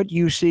what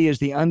you see as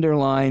the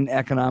underlying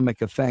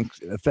economic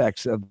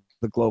effects of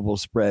the global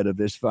spread of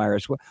this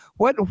virus.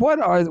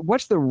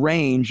 What's the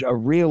range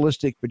of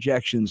realistic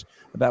projections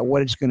about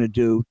what it's going to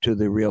do to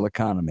the real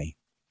economy?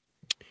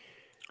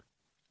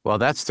 Well,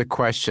 that's the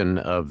question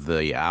of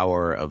the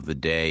hour, of the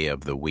day,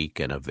 of the week,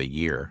 and of the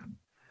year.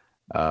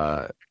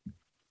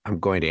 I'm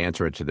going to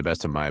answer it to the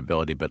best of my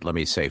ability, but let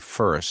me say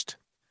first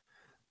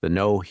that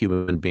no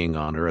human being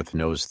on earth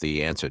knows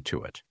the answer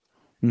to it.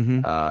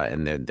 Mm-hmm.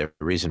 And the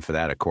reason for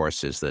that, of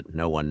course, is that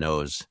no one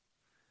knows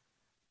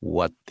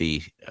what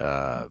the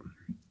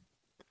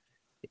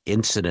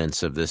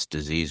incidence of this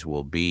disease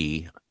will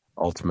be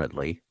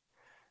ultimately,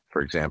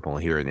 for example,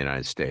 here in the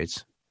United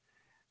States.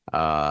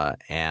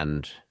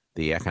 And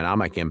the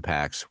economic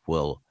impacts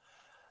will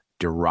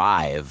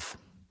derive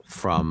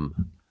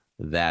from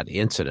that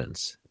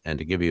incidence. And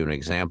to give you an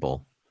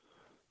example,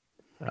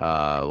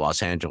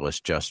 Los Angeles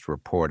just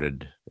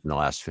reported in the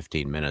last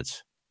 15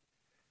 minutes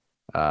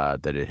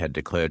that it had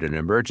declared an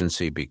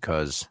emergency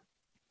because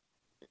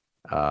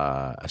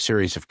a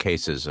series of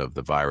cases of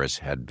the virus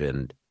had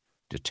been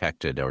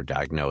detected or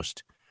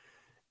diagnosed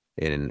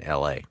in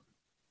L.A.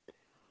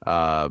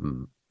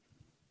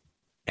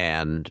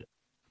 And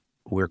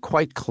we're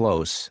quite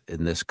close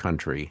in this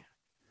country.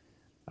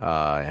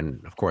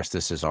 And, of course,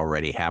 this has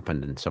already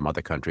happened in some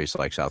other countries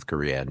like South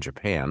Korea and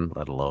Japan,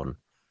 let alone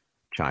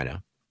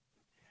China.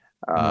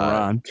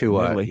 Iran.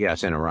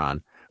 Yes, in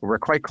Iran. We're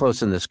quite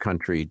close in this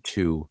country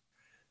to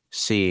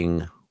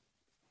seeing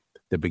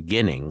the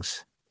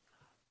beginnings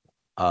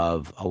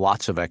of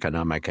lots of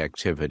economic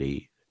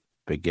activity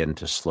begin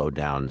to slow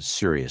down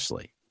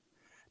seriously.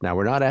 Now,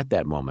 we're not at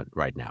that moment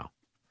right now.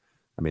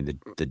 I mean,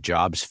 the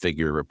jobs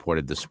figure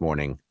reported this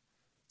morning,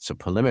 it's a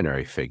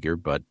preliminary figure,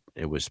 but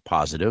it was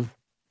positive.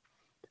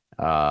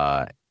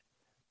 But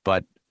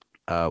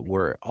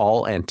we're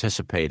all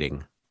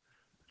anticipating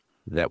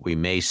that we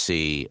may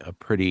see a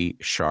pretty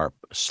sharp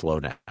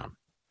slowdown.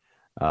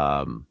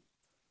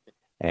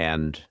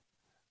 And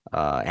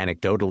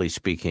anecdotally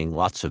speaking,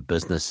 lots of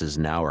businesses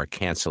now are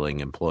canceling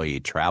employee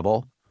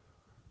travel.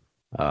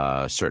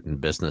 Certain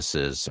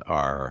businesses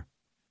are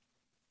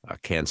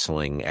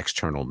canceling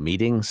external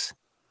meetings.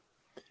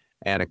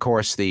 And, of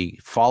course, the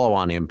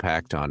follow-on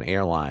impact on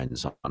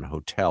airlines, on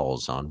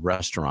hotels, on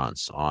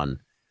restaurants,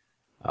 on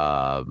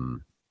the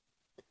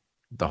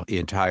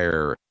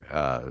entire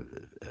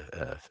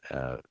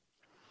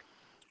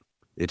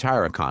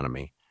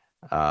economy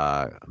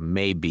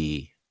may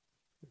be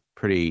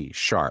pretty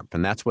sharp.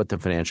 And that's what the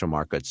financial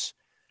markets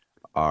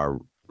are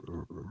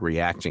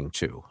reacting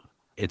to.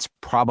 It's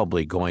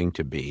probably going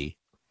to be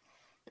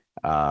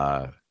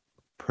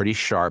pretty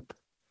sharp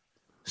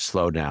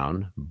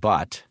slowdown,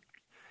 but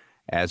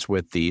as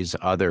with these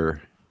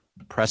other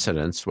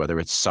precedents, whether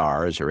it's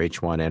SARS or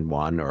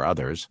H1N1 or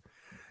others,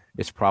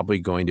 it's probably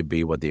going to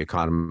be what the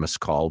economists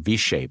call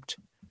V-shaped,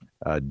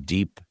 a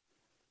deep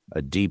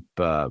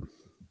or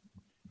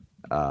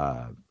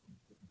a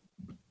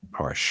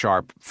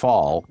sharp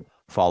fall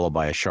followed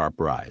by a sharp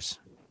rise.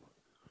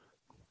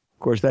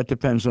 Of course, that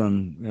depends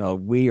on,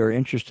 we are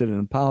interested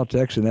in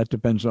politics, and that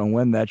depends on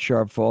when that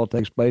sharp fall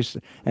takes place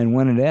and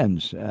when it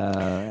ends.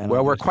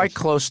 Well, we're quite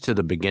close to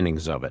the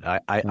beginnings of it.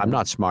 I'm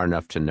not smart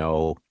enough to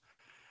know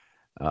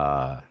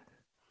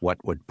what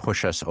would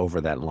push us over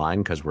that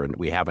line because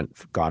we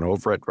haven't gone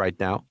over it right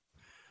now.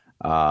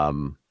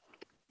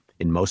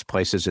 In most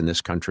places in this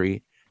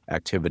country,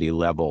 activity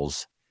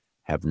levels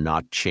have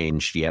not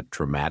changed yet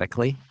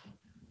dramatically,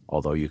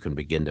 although you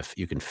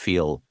can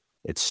feel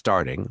it's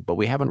starting, but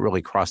we haven't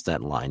really crossed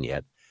that line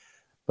yet.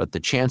 But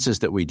the chances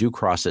that we do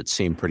cross it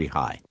seem pretty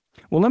high.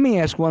 Well, let me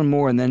ask one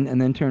more and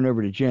then turn it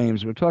over to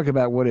James. We'll talk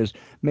about what is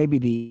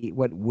maybe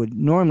what would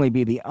normally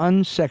be the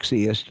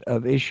unsexiest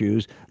of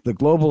issues, the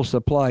global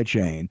supply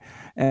chain.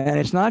 And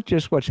it's not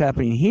just what's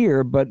happening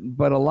here, but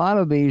a lot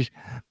of these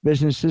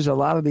businesses, a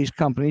lot of these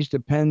companies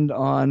depend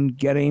on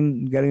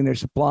getting their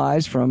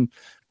supplies from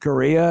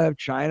Korea,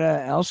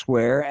 China,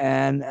 elsewhere.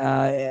 And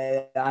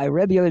I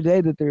read the other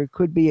day that there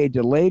could be a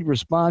delayed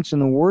response,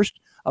 and the worst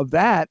of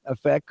that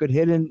effect could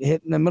hit in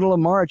the middle of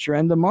March or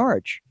end of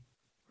March.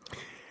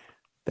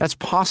 That's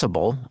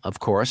possible, of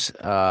course.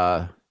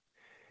 Now,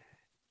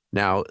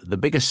 the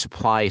biggest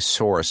supply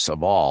source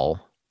of all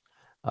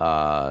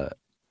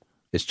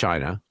is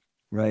China.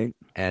 Right.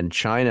 And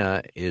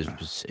China is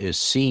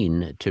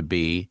seen to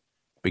be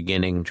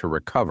beginning to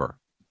recover.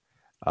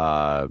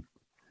 A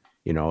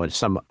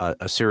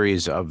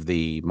series of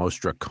the most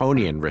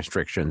draconian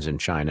restrictions in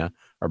China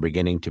are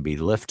beginning to be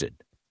lifted.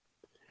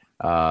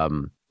 I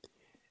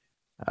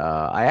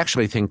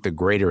actually think the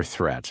greater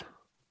threat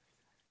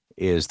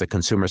is the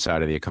consumer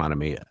side of the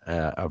economy,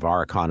 of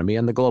our economy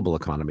and the global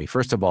economy.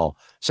 First of all,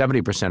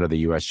 70% of the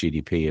U.S.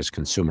 GDP is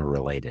consumer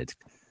related,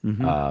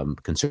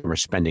 consumer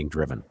spending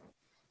driven.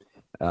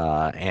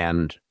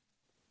 And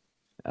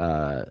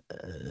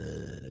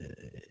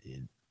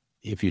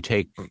if you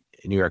take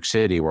New York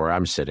City, where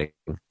I'm sitting,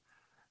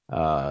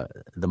 the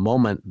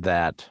moment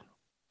that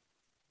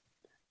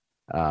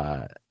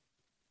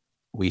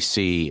we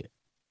see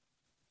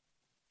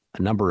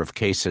a number of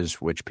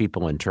cases which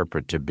people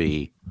interpret to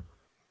be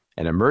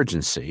an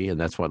emergency, and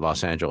that's what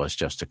Los Angeles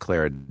just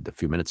declared a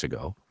few minutes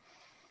ago,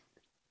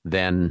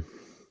 then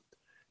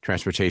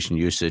transportation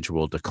usage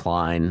will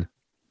decline,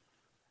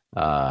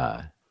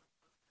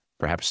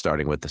 perhaps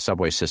starting with the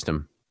subway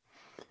system,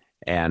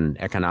 and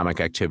economic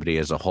activity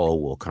as a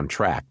whole will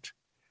contract.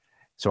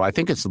 So I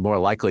think it's more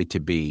likely to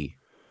be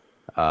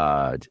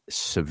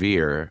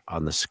severe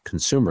on the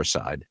consumer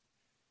side,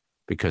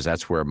 because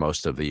that's where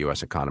most of the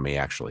U.S. economy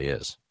actually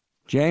is.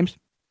 James?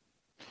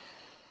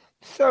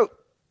 So,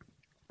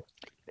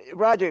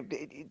 Roger,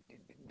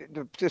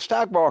 the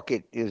stock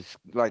market is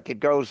like it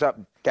goes up,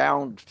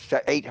 down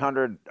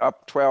 800,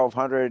 up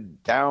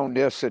 1,200, down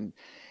this, and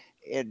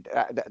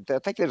I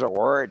think there's a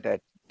word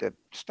that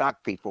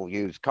stock people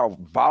use called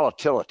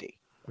volatility.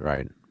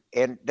 Right.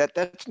 And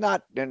that's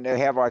not, and they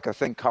have like a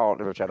thing called,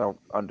 which I don't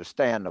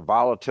understand, the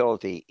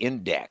volatility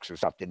index or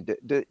something.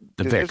 Does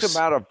this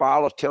amount of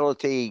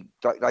volatility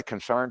like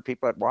concern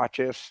people that watch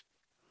this?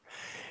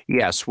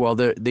 Yes. Well,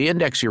 the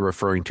index you're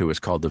referring to is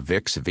called the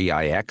VIX,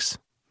 VIX.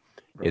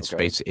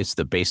 Okay. It's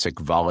the basic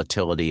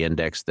volatility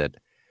index that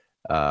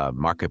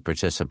market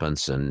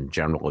participants and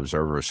general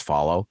observers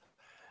follow.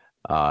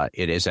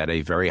 It is at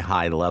a very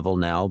high level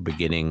now,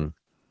 beginning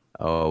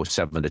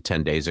 7 to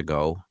 10 days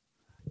ago,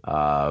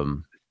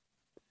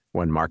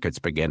 when markets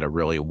began to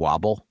really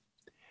wobble.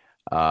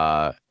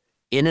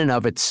 In and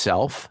of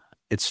itself,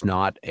 it's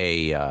not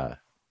a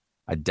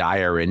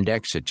dire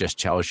index. It just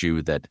tells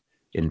you that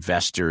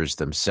investors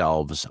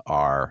themselves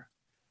are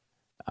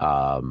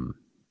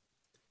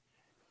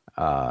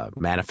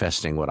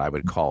manifesting what I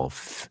would call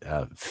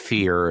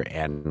fear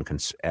and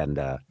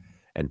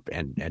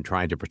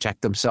trying to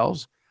protect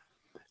themselves.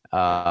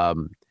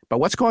 But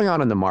what's going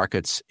on in the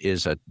markets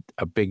is a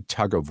big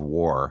tug of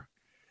war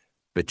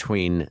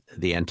between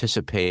the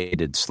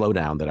anticipated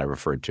slowdown that I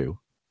referred to,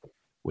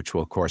 which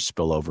will of course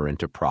spill over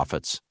into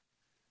profits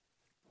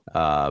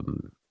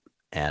and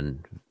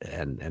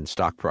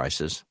stock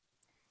prices,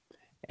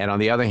 and on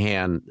the other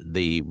hand,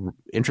 the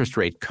interest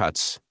rate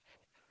cuts,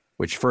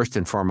 which first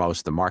and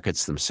foremost the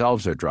markets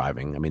themselves are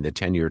driving. I mean, the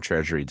 10-year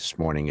Treasury this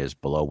morning is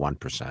below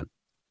 1%.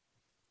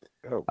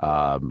 Oh,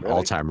 really?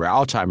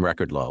 all-time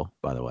record low,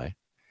 by the way.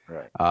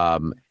 Right.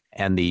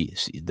 And the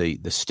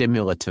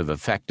stimulative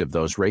effect of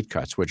those rate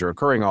cuts, which are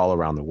occurring all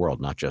around the world,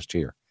 not just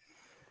here.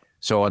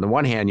 So on the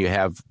one hand, you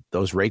have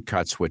those rate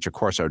cuts, which of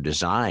course are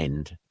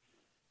designed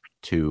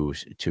to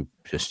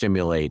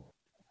stimulate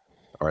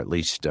or at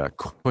least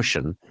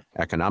cushion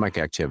economic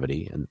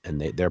activity,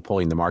 and they're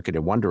pulling the market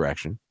in one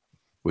direction,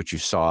 which you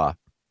saw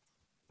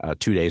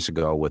 2 days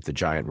ago with the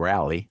giant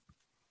rally.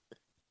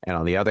 And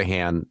on the other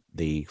hand,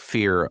 the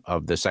fear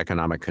of this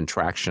economic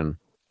contraction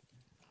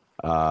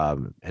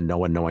and no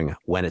one knowing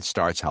when it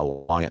starts,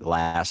 how long it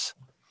lasts,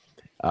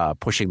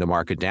 pushing the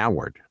market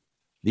downward.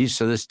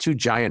 So there's two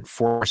giant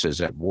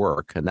forces at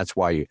work, and that's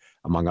why,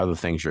 among other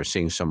things, you're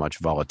seeing so much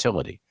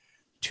volatility.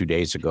 2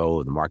 days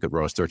ago, the market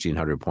rose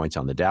 1,300 points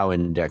on the Dow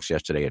index.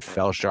 Yesterday, it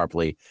fell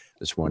sharply.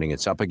 This morning,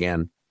 it's up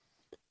again.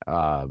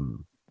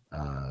 And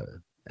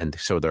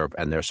so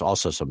there's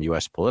also some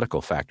U.S.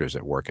 political factors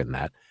at work in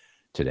that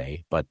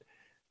today. But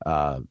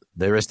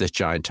there is this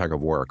giant tug of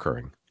war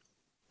occurring.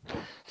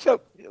 So,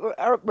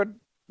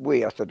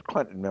 we, as the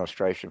Clinton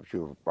administration, which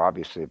you were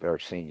obviously a very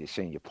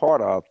senior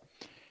part of,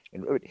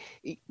 and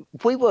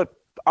we were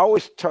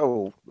always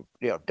told,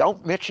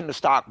 don't mention the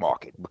stock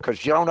market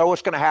because you don't know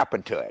what's going to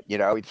happen to it.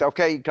 It's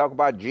okay, you can talk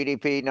about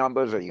GDP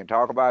numbers or you can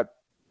talk about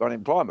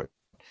unemployment.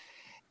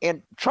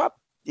 And Trump,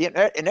 and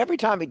every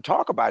time he'd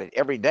talk about it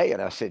every day,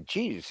 and I said,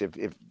 geez,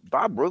 if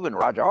Bob Rubin,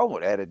 Roger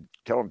Altman had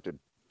told him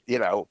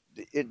to,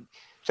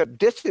 so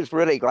this is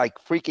really like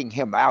freaking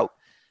him out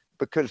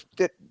because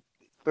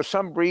for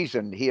some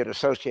reason he had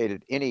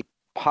associated any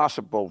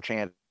possible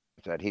chance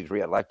that he's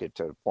reelected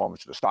to the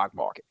performance of the stock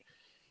market.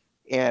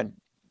 And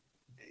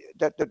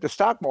that the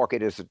stock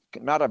market is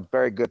not a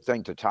very good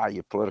thing to tie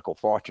your political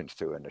fortunes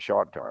to in the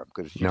short term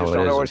because you just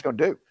don't know what it's going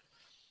to do.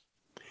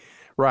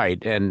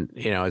 Right. And,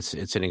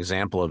 it's an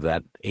example of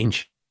that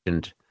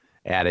ancient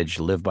adage,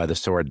 live by the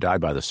sword, die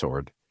by the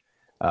sword.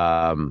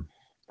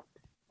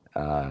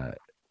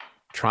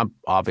 Trump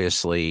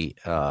obviously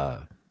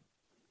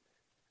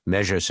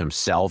measures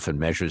himself and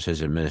measures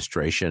his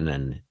administration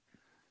and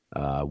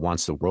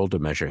wants the world to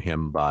measure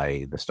him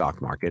by the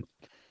stock market.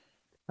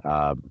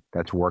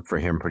 That's worked for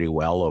him pretty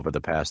well over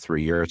the past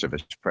 3 years of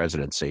his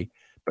presidency,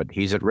 but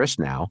he's at risk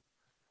now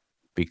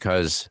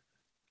because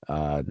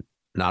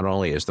not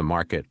only is the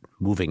market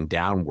moving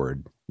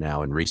downward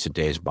now in recent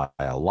days by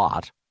a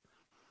lot,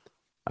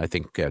 I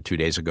think 2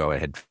 days ago it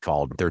had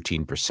fallen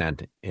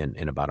 13%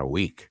 in about a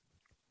week.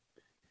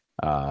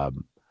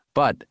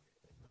 But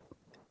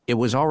it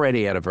was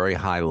already at a very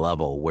high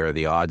level where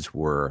the odds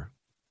were,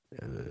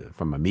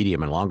 from a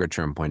medium and longer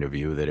term point of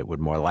view, that it would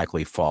more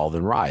likely fall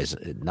than rise.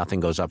 Nothing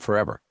goes up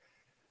forever.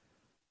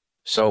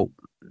 So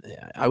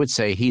I would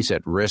say he's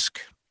at risk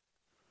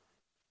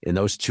in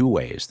those two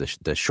ways.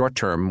 The short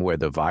term, where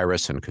the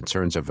virus and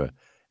concerns of an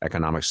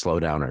economic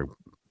slowdown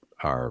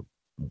are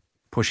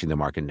pushing the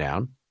market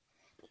down.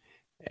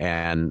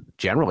 And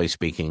generally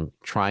speaking,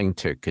 trying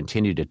to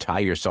continue to tie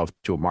yourself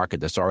to a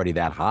market that's already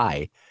that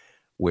high,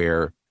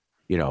 where,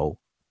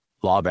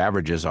 law of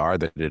averages are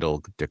that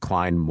it'll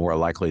decline more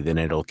likely than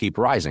it'll keep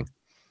rising.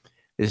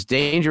 It's a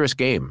dangerous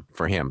game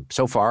for him.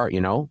 So far,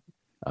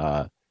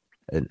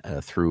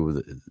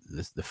 through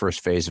the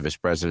first phase of his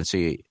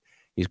presidency,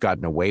 he's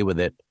gotten away with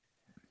it.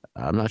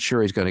 I'm not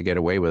sure he's going to get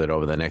away with it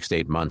over the next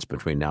 8 months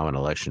between now and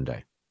Election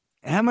Day.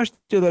 How much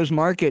do those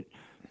market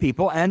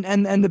people and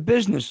the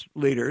business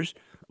leaders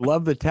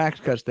love the tax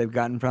cuts they've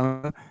gotten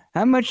from him?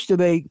 How much do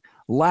they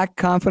lack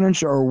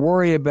confidence or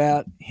worry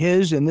about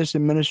his and this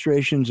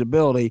administration's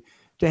ability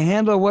to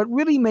handle what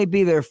really may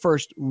be their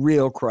first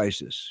real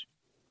crisis?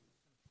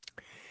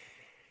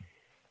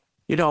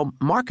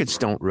 Markets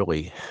don't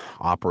really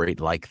operate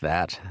like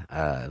that,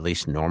 at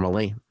least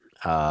normally.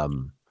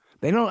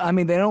 They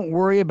don't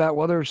worry about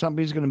whether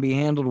something's going to be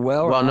handled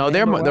well. Well, no,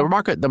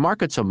 the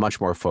markets are much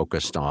more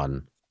focused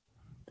on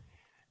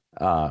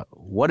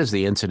what is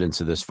the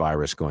incidence of this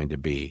virus going to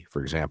be,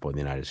 for example, in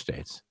the United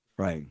States.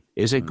 Right.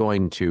 Is it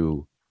going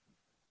to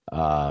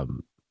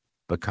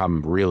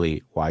become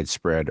really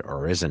widespread,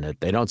 or isn't it?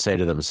 They don't say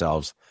to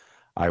themselves,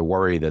 I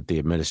worry that the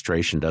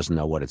administration doesn't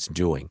know what it's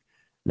doing.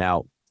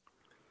 Now,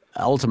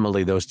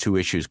 ultimately, those two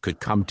issues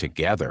could come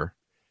together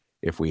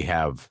if we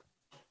have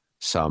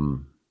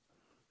some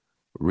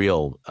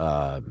real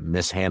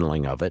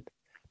mishandling of it.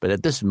 But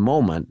at this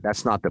moment,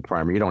 that's not the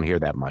primary. You don't hear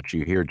that much.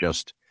 You hear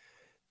just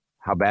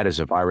how bad is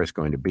the virus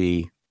going to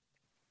be,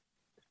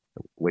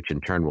 which in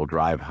turn will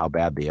drive how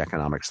bad the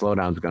economic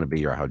slowdown is going to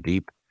be, or how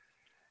deep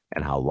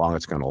and how long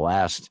it's going to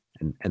last.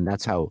 And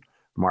that's how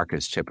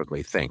markets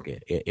typically think.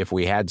 If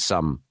we had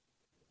some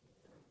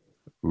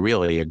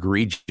really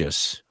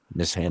egregious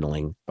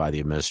mishandling by the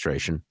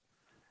administration,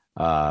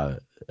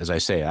 as I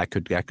say,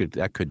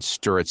 that could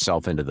stir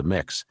itself into the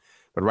mix.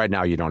 But right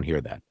now, you don't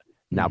hear that.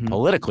 Now,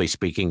 politically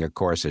speaking, of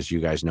course, as you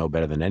guys know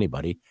better than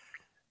anybody,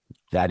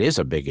 that is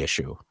a big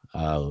issue.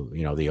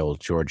 The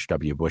old George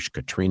W. Bush,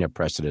 Katrina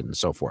precedent and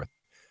so forth,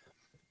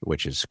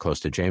 which is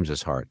close to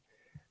James's heart.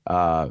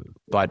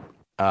 But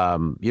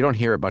you don't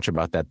hear much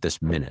about that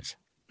this minute.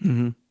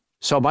 Mm-hmm.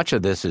 So much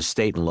of this is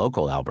state and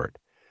local, Albert.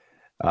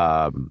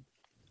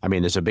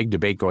 There's a big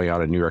debate going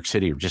on in New York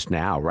City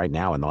right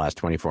now in the last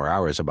 24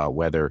 hours about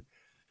whether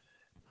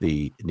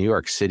the New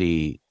York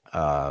City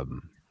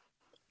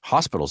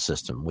hospital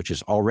system, which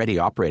is already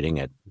operating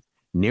at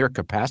near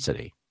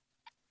capacity,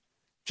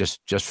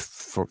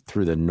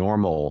 through the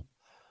normal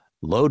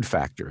load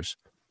factors,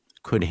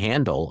 could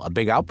handle a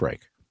big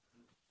outbreak,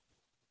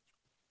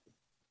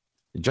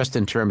 just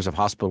in terms of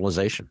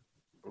hospitalization.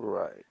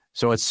 Right.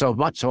 So it's so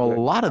a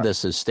lot of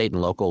this is state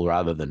and local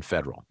rather than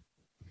federal.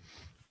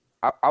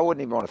 I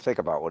wouldn't even want to think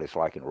about what it's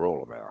like in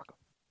rural America.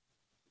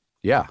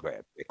 Yeah.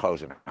 They're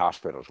closing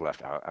hospitals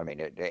left out.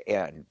 Right.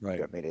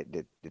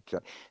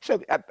 So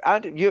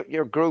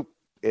your group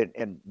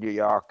in New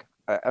York,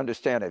 I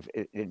understand,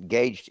 is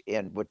engaged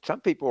in what some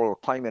people are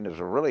claiming is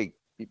a really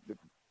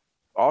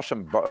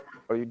awesome.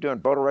 Are you doing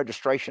voter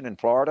registration in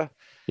Florida?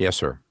 Yes,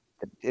 sir.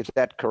 Is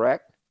that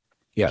correct?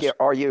 Yes.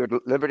 Are you at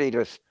liberty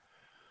to?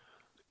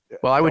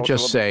 Well, I would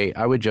just say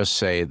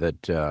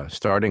that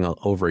starting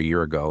over a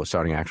year ago,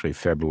 starting actually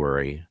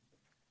February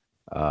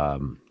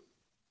of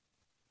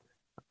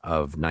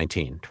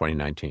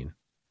 2019,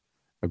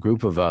 a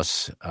group of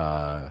us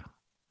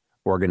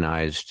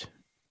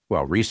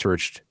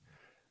researched,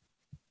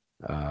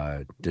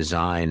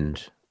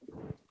 designed,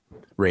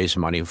 raised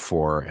money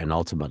for, and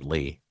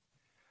ultimately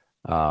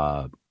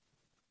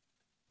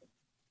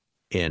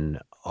in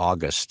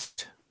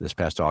this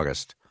past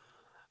August,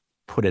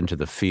 put into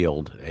the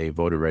field a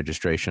voter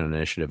registration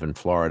initiative in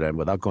Florida. And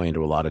without going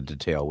into a lot of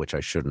detail, which I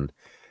shouldn't,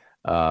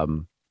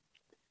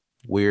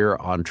 we're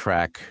on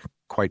track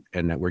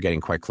and we're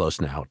getting quite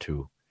close now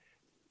to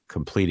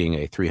completing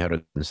a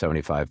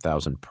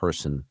 375,000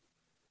 person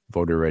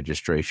voter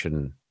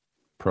registration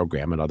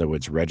program. In other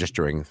words,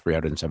 registering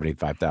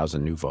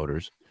 375,000 new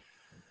voters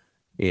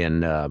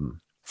in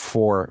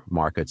 4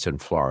 markets in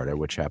Florida,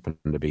 which happen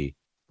to be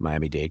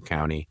Miami-Dade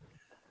County,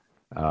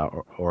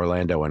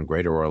 Orlando and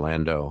Greater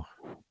Orlando,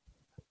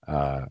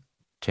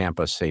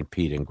 Tampa, St.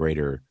 Pete, and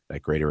greater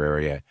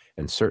area,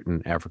 and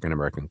certain African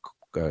American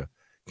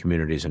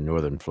communities in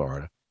northern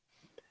Florida.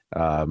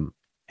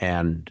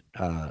 And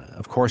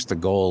of course, the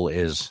goal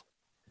is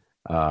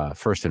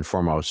first and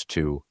foremost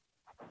to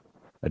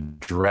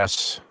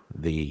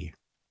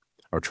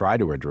try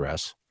to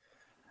address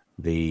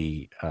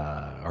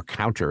or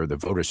counter the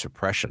voter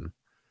suppression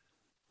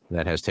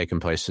that has taken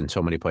place in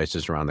so many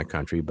places around the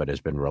country, but has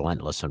been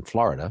relentless in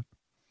Florida,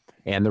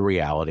 and the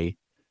reality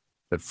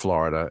that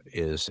Florida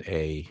is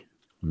a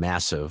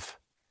massive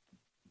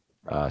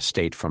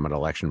state from an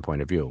election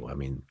point of view. I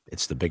mean,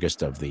 it's the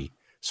biggest of the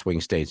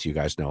swing states. You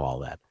guys know all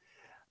that.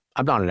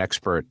 I'm not an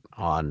expert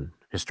on,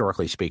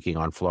 historically speaking,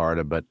 on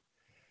Florida, but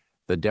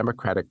the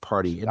Democratic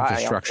Party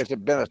infrastructure. It's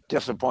been a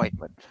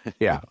disappointment.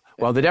 Yeah.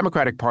 Well, the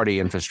Democratic Party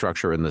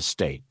infrastructure in the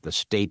state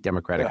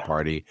Democratic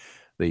Party,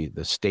 the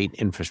state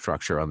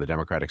infrastructure on the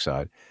Democratic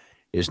side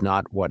is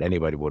not what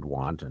anybody would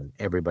want. And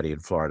everybody in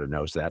Florida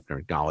knows that and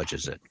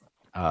acknowledges it.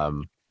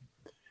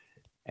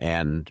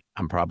 And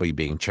I'm probably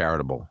being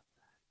charitable.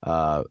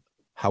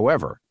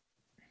 However,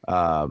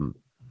 a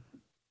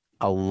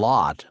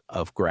lot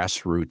of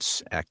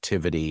grassroots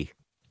activity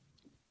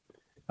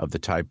of the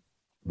type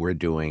we're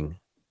doing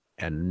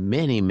and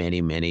many,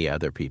 many, many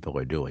other people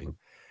are doing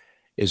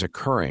is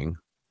occurring,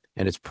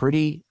 and it's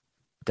pretty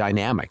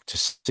dynamic to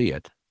see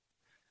it.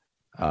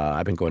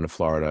 I've been going to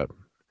Florida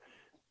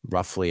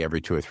roughly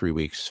every 2 or 3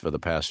 weeks for the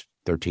past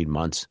 13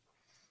 months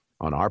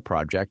on our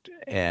project,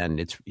 and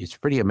it's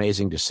pretty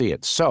amazing to see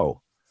it.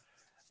 So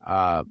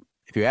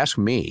if you ask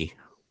me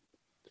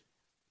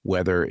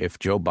whether if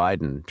Joe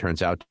Biden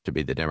turns out to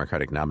be the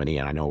Democratic nominee,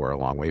 and I know we're a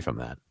long way from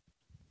that,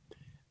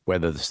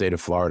 whether the state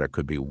of Florida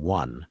could be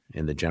won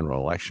in the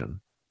general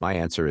election, my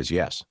answer is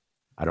yes.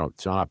 I'm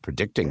not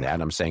predicting that.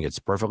 I'm saying it's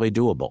perfectly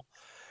doable.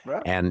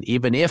 Right. And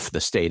even if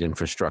the state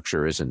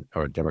infrastructure isn't,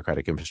 or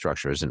Democratic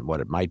infrastructure isn't what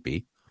it might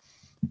be,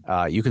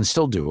 you can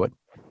still do it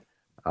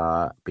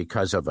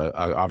because of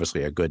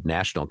obviously a good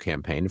national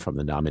campaign from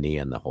the nominee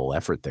and the whole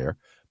effort there,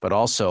 but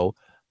also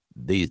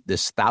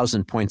this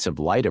 1,000 points of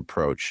light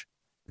approach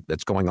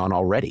that's going on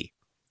already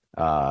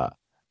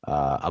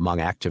among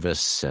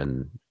activists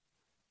and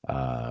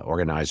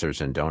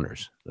organizers and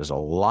donors. There's a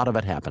lot of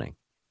it happening.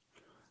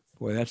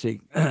 Boy, that's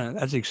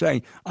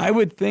exciting. I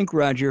would think,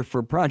 Roger,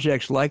 for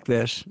projects like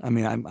this, I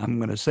mean, I'm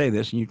going to say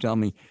this, and you tell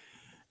me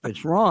if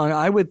it's wrong.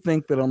 I would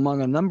think that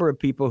among a number of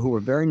people who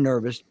were very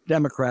nervous,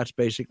 Democrats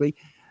basically,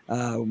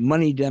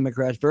 money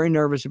Democrats, very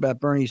nervous about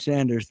Bernie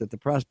Sanders, that the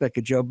prospect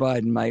of Joe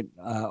Biden might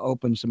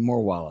open some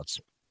more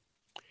wallets.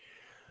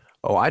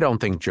 Oh, I don't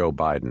think Joe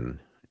Biden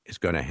is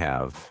going to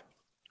have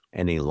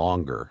any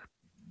longer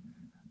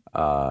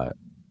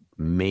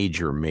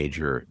major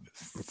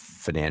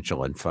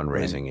financial and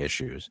fundraising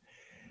issues.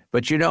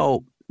 But a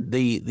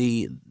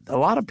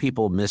lot of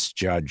people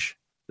misjudge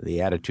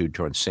the attitude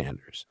towards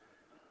Sanders.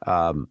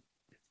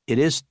 It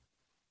is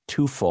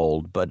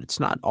twofold, but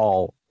it's not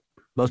all.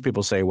 Most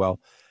people say,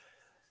 well,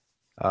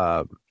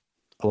 a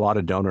lot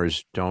of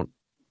donors don't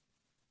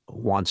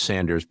want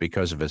Sanders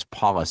because of his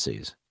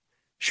policies.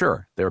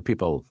 Sure, there are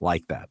people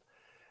like that.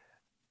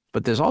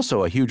 But there's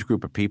also a huge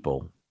group of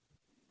people,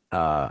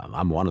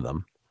 I'm one of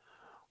them,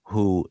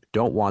 who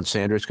don't want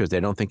Sanders because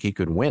they don't think he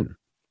could win.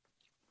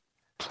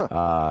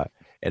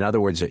 In other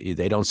words,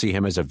 they don't see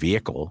him as a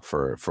vehicle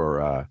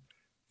for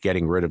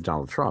getting rid of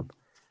Donald Trump.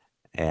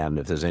 And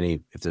if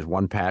there's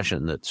one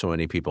passion that so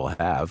many people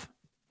have,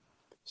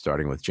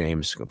 starting with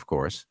James, of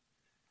course,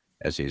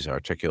 as he's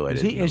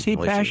articulated. Is he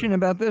passionate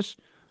about this?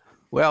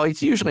 Well,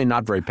 he's usually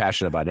not very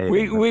passionate about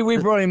anything. We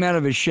brought him out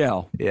of his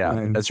shell.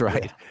 Yeah, that's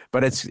right. Yeah.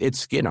 But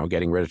it's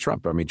getting rid of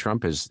Trump. I mean,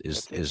 Trump is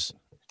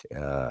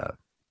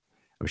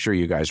I'm sure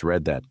you guys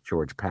read that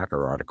George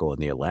Packer article in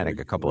The Atlantic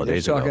a couple of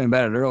days ago. Talking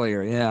about it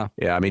earlier, yeah.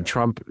 Yeah, I mean,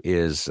 Trump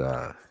is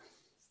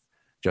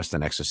just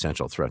an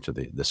existential threat to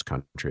this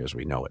country as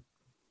we know it.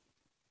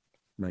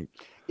 Right.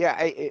 Yeah,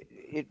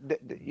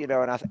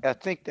 and I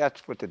think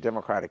that's what the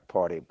Democratic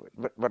Party.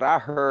 But what I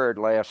heard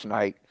last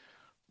night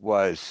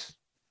was,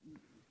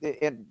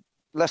 and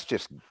let's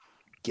just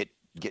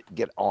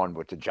get on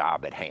with the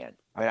job at hand.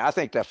 I mean, I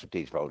think that's what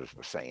these voters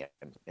were saying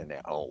in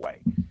their own way.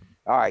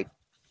 All right,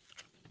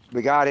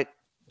 we got it.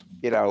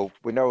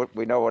 We know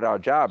what our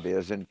job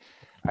is, and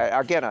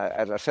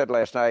as I said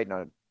last night,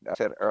 and I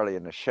said earlier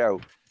in the show,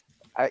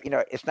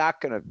 it's not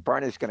going to.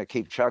 Bernie's going to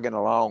keep chugging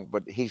along,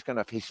 but he's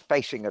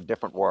facing a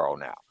different world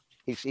now.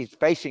 He's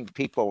facing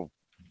people,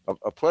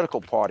 a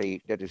political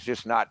party that is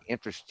just not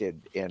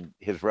interested in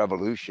his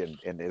revolution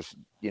and is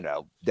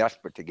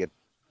desperate to get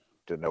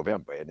to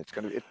November, and it's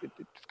going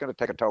to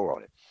take a toll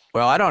on it.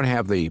 Well, I don't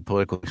have the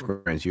political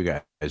experience you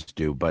guys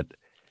do, but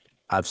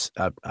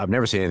I've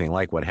never seen anything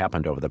like what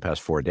happened over the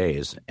past 4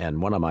 days. And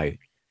one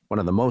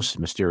of the most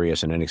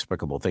mysterious and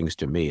inexplicable things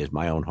to me is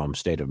my own home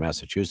state of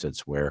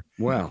Massachusetts, where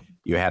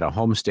you had a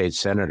home state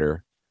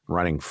senator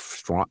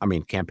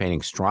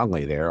campaigning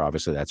strongly there.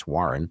 Obviously, that's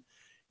Warren.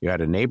 You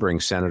had a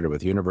neighboring senator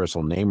with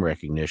universal name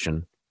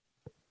recognition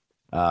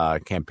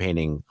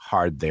campaigning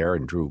hard there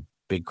and drew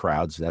big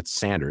crowds. That's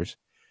Sanders.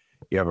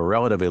 You have a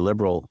relatively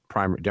liberal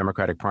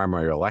Democratic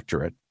primary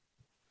electorate.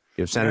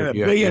 You have a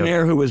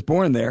billionaire who was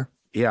born there.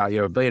 Yeah, you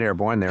have a billionaire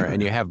born there,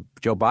 and you have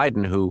Joe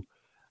Biden, who,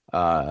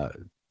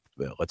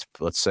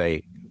 let's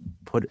say,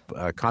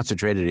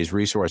 concentrated his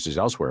resources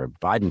elsewhere.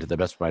 Biden, to the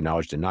best of my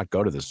knowledge, did not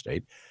go to the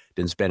state,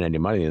 didn't spend any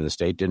money in the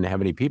state, didn't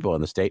have any people in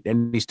the state,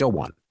 and he still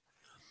won.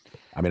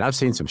 I mean, I've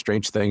seen some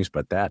strange things,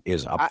 but that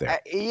is up there.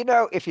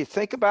 If you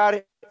think about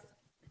it,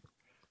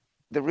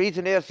 the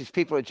reason is these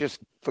people are just,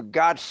 for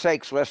God's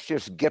sakes, let's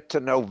just get to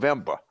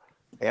November.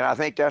 And I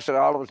think that's what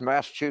all of us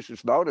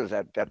Massachusetts voters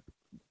that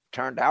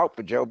turned out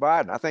for Joe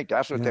Biden. I think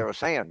that's what they were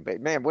saying.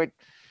 But man, we're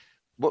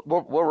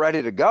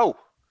ready to go.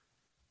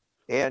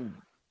 And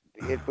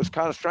it was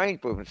kind of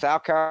strange. But when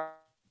South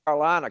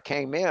Carolina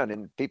came in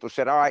and people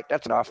said, all right,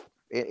 that's enough.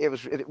 It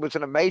was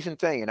an amazing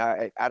thing. And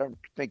I don't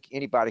think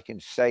anybody can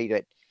say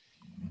that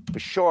for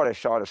sure they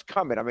saw this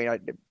coming. I mean,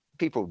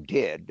 people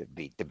did,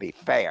 to be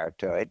fair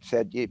to it,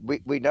 said,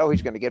 we know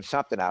he's going to get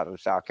something out of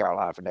South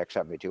Carolina for the next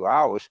 72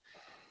 hours.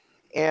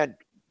 And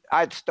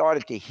I'd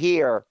started to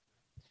hear,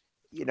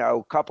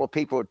 a couple of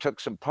people who took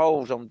some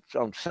polls on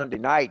Sunday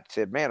night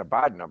said, man, the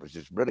Biden numbers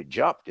just really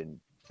jumped in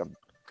some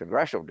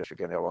congressional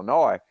district in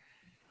Illinois.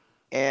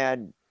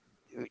 And,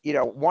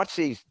 once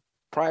these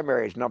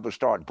primaries numbers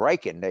start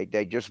breaking,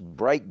 they just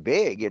break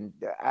big. And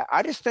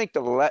I just think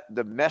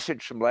the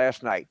message from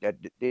last night that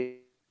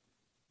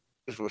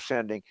we're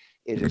sending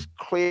is as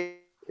clear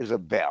as a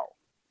bell.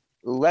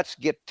 Let's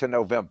get to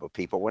November,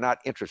 people. We're not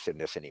interested in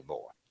this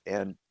anymore.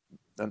 And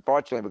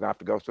unfortunately, we're going to have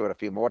to go through it a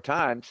few more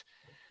times.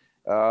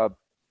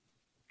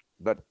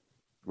 But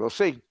we'll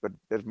see. But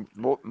there's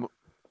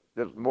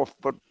more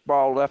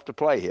football left to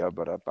play here.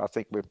 But I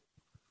think we're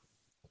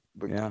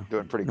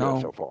doing pretty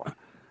good so far.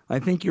 I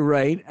think you're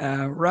right.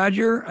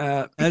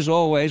 Roger, as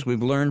always,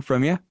 we've learned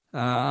from you.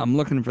 I'm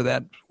looking for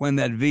that when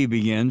that V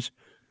begins.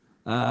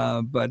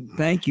 But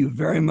thank you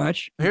very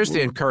much. Here's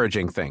the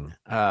encouraging thing.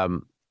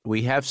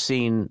 We have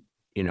seen,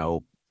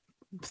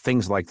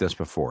 things like this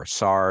before,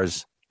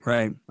 SARS,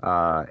 right,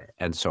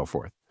 and so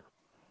forth.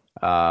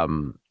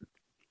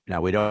 Now,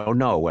 we don't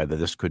know whether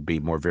this could be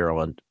more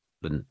virulent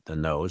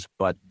than those,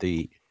 but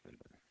the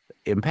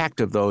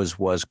impact of those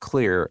was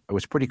clear. It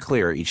was pretty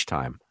clear each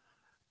time.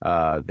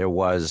 There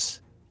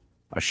was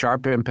a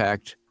sharp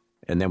impact,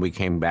 and then we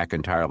came back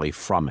entirely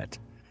from it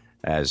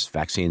as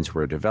vaccines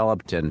were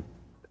developed and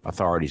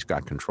authorities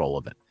got control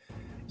of it.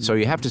 So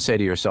you have to say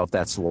to yourself,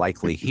 that's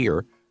likely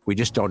here. We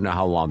just don't know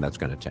how long that's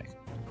going to take.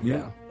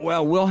 Yeah.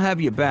 Well, we'll have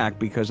you back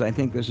because I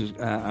think this is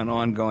an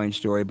ongoing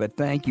story. But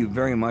thank you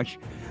very much.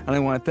 And I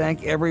want to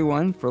thank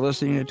everyone for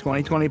listening to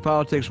 2020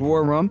 Politics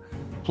War Room.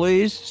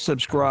 Please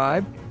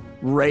subscribe,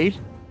 rate,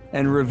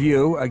 and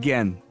review.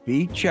 Again,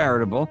 be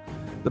charitable.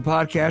 The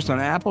podcast on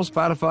Apple,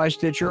 Spotify,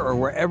 Stitcher, or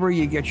wherever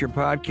you get your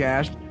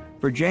podcast.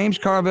 For James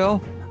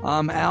Carville,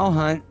 I'm Al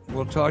Hunt.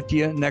 We'll talk to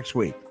you next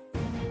week.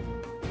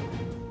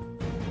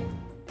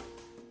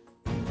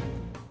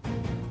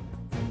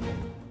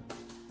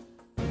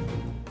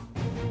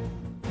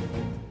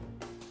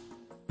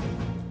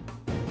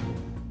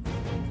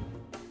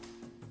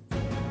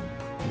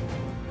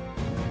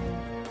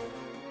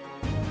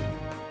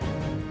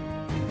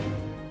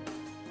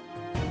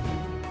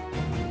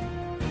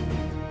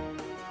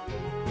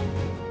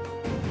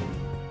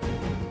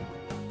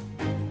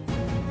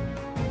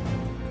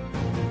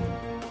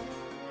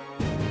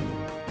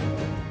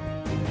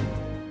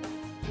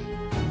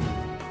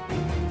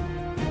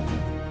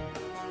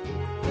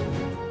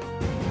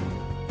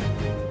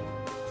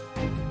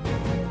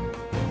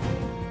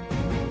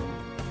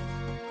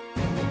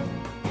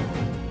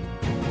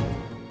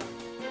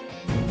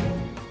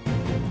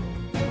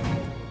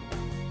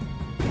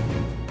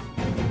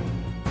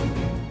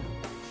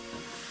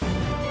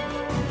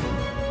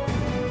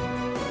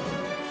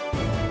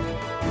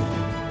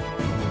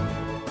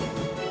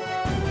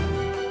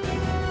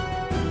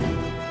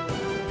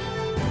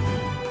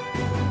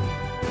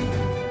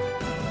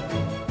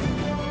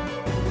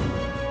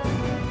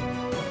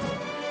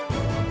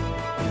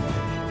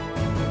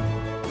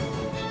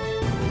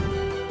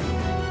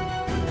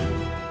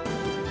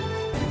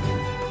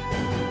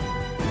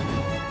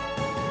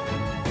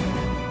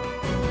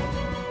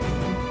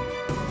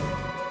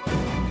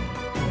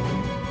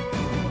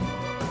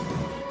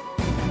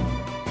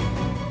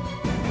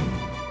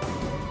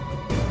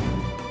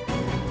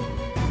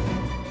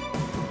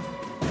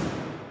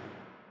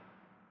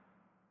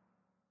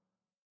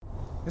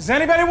 Does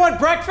anybody want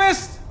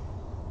breakfast?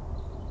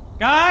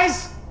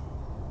 Guys,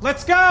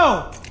 let's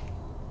go.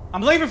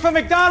 I'm leaving for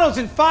McDonald's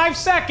in 5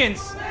 seconds.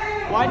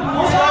 Why didn't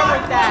you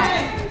start with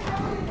that?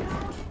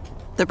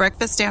 The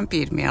Breakfast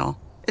Stampede Meal.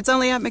 It's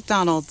only at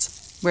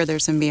McDonald's, where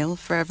there's a meal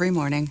for every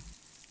morning.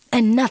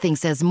 And nothing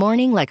says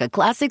morning like a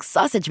classic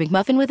sausage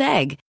McMuffin with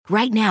egg.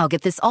 Right now,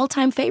 get this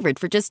all-time favorite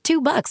for just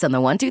 $2 on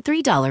the $1,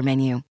 $2, $3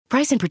 menu.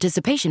 Price and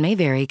participation may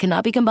vary.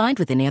 Cannot be combined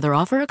with any other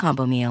offer or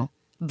combo meal.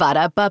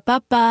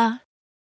 Ba-da-ba-ba-ba.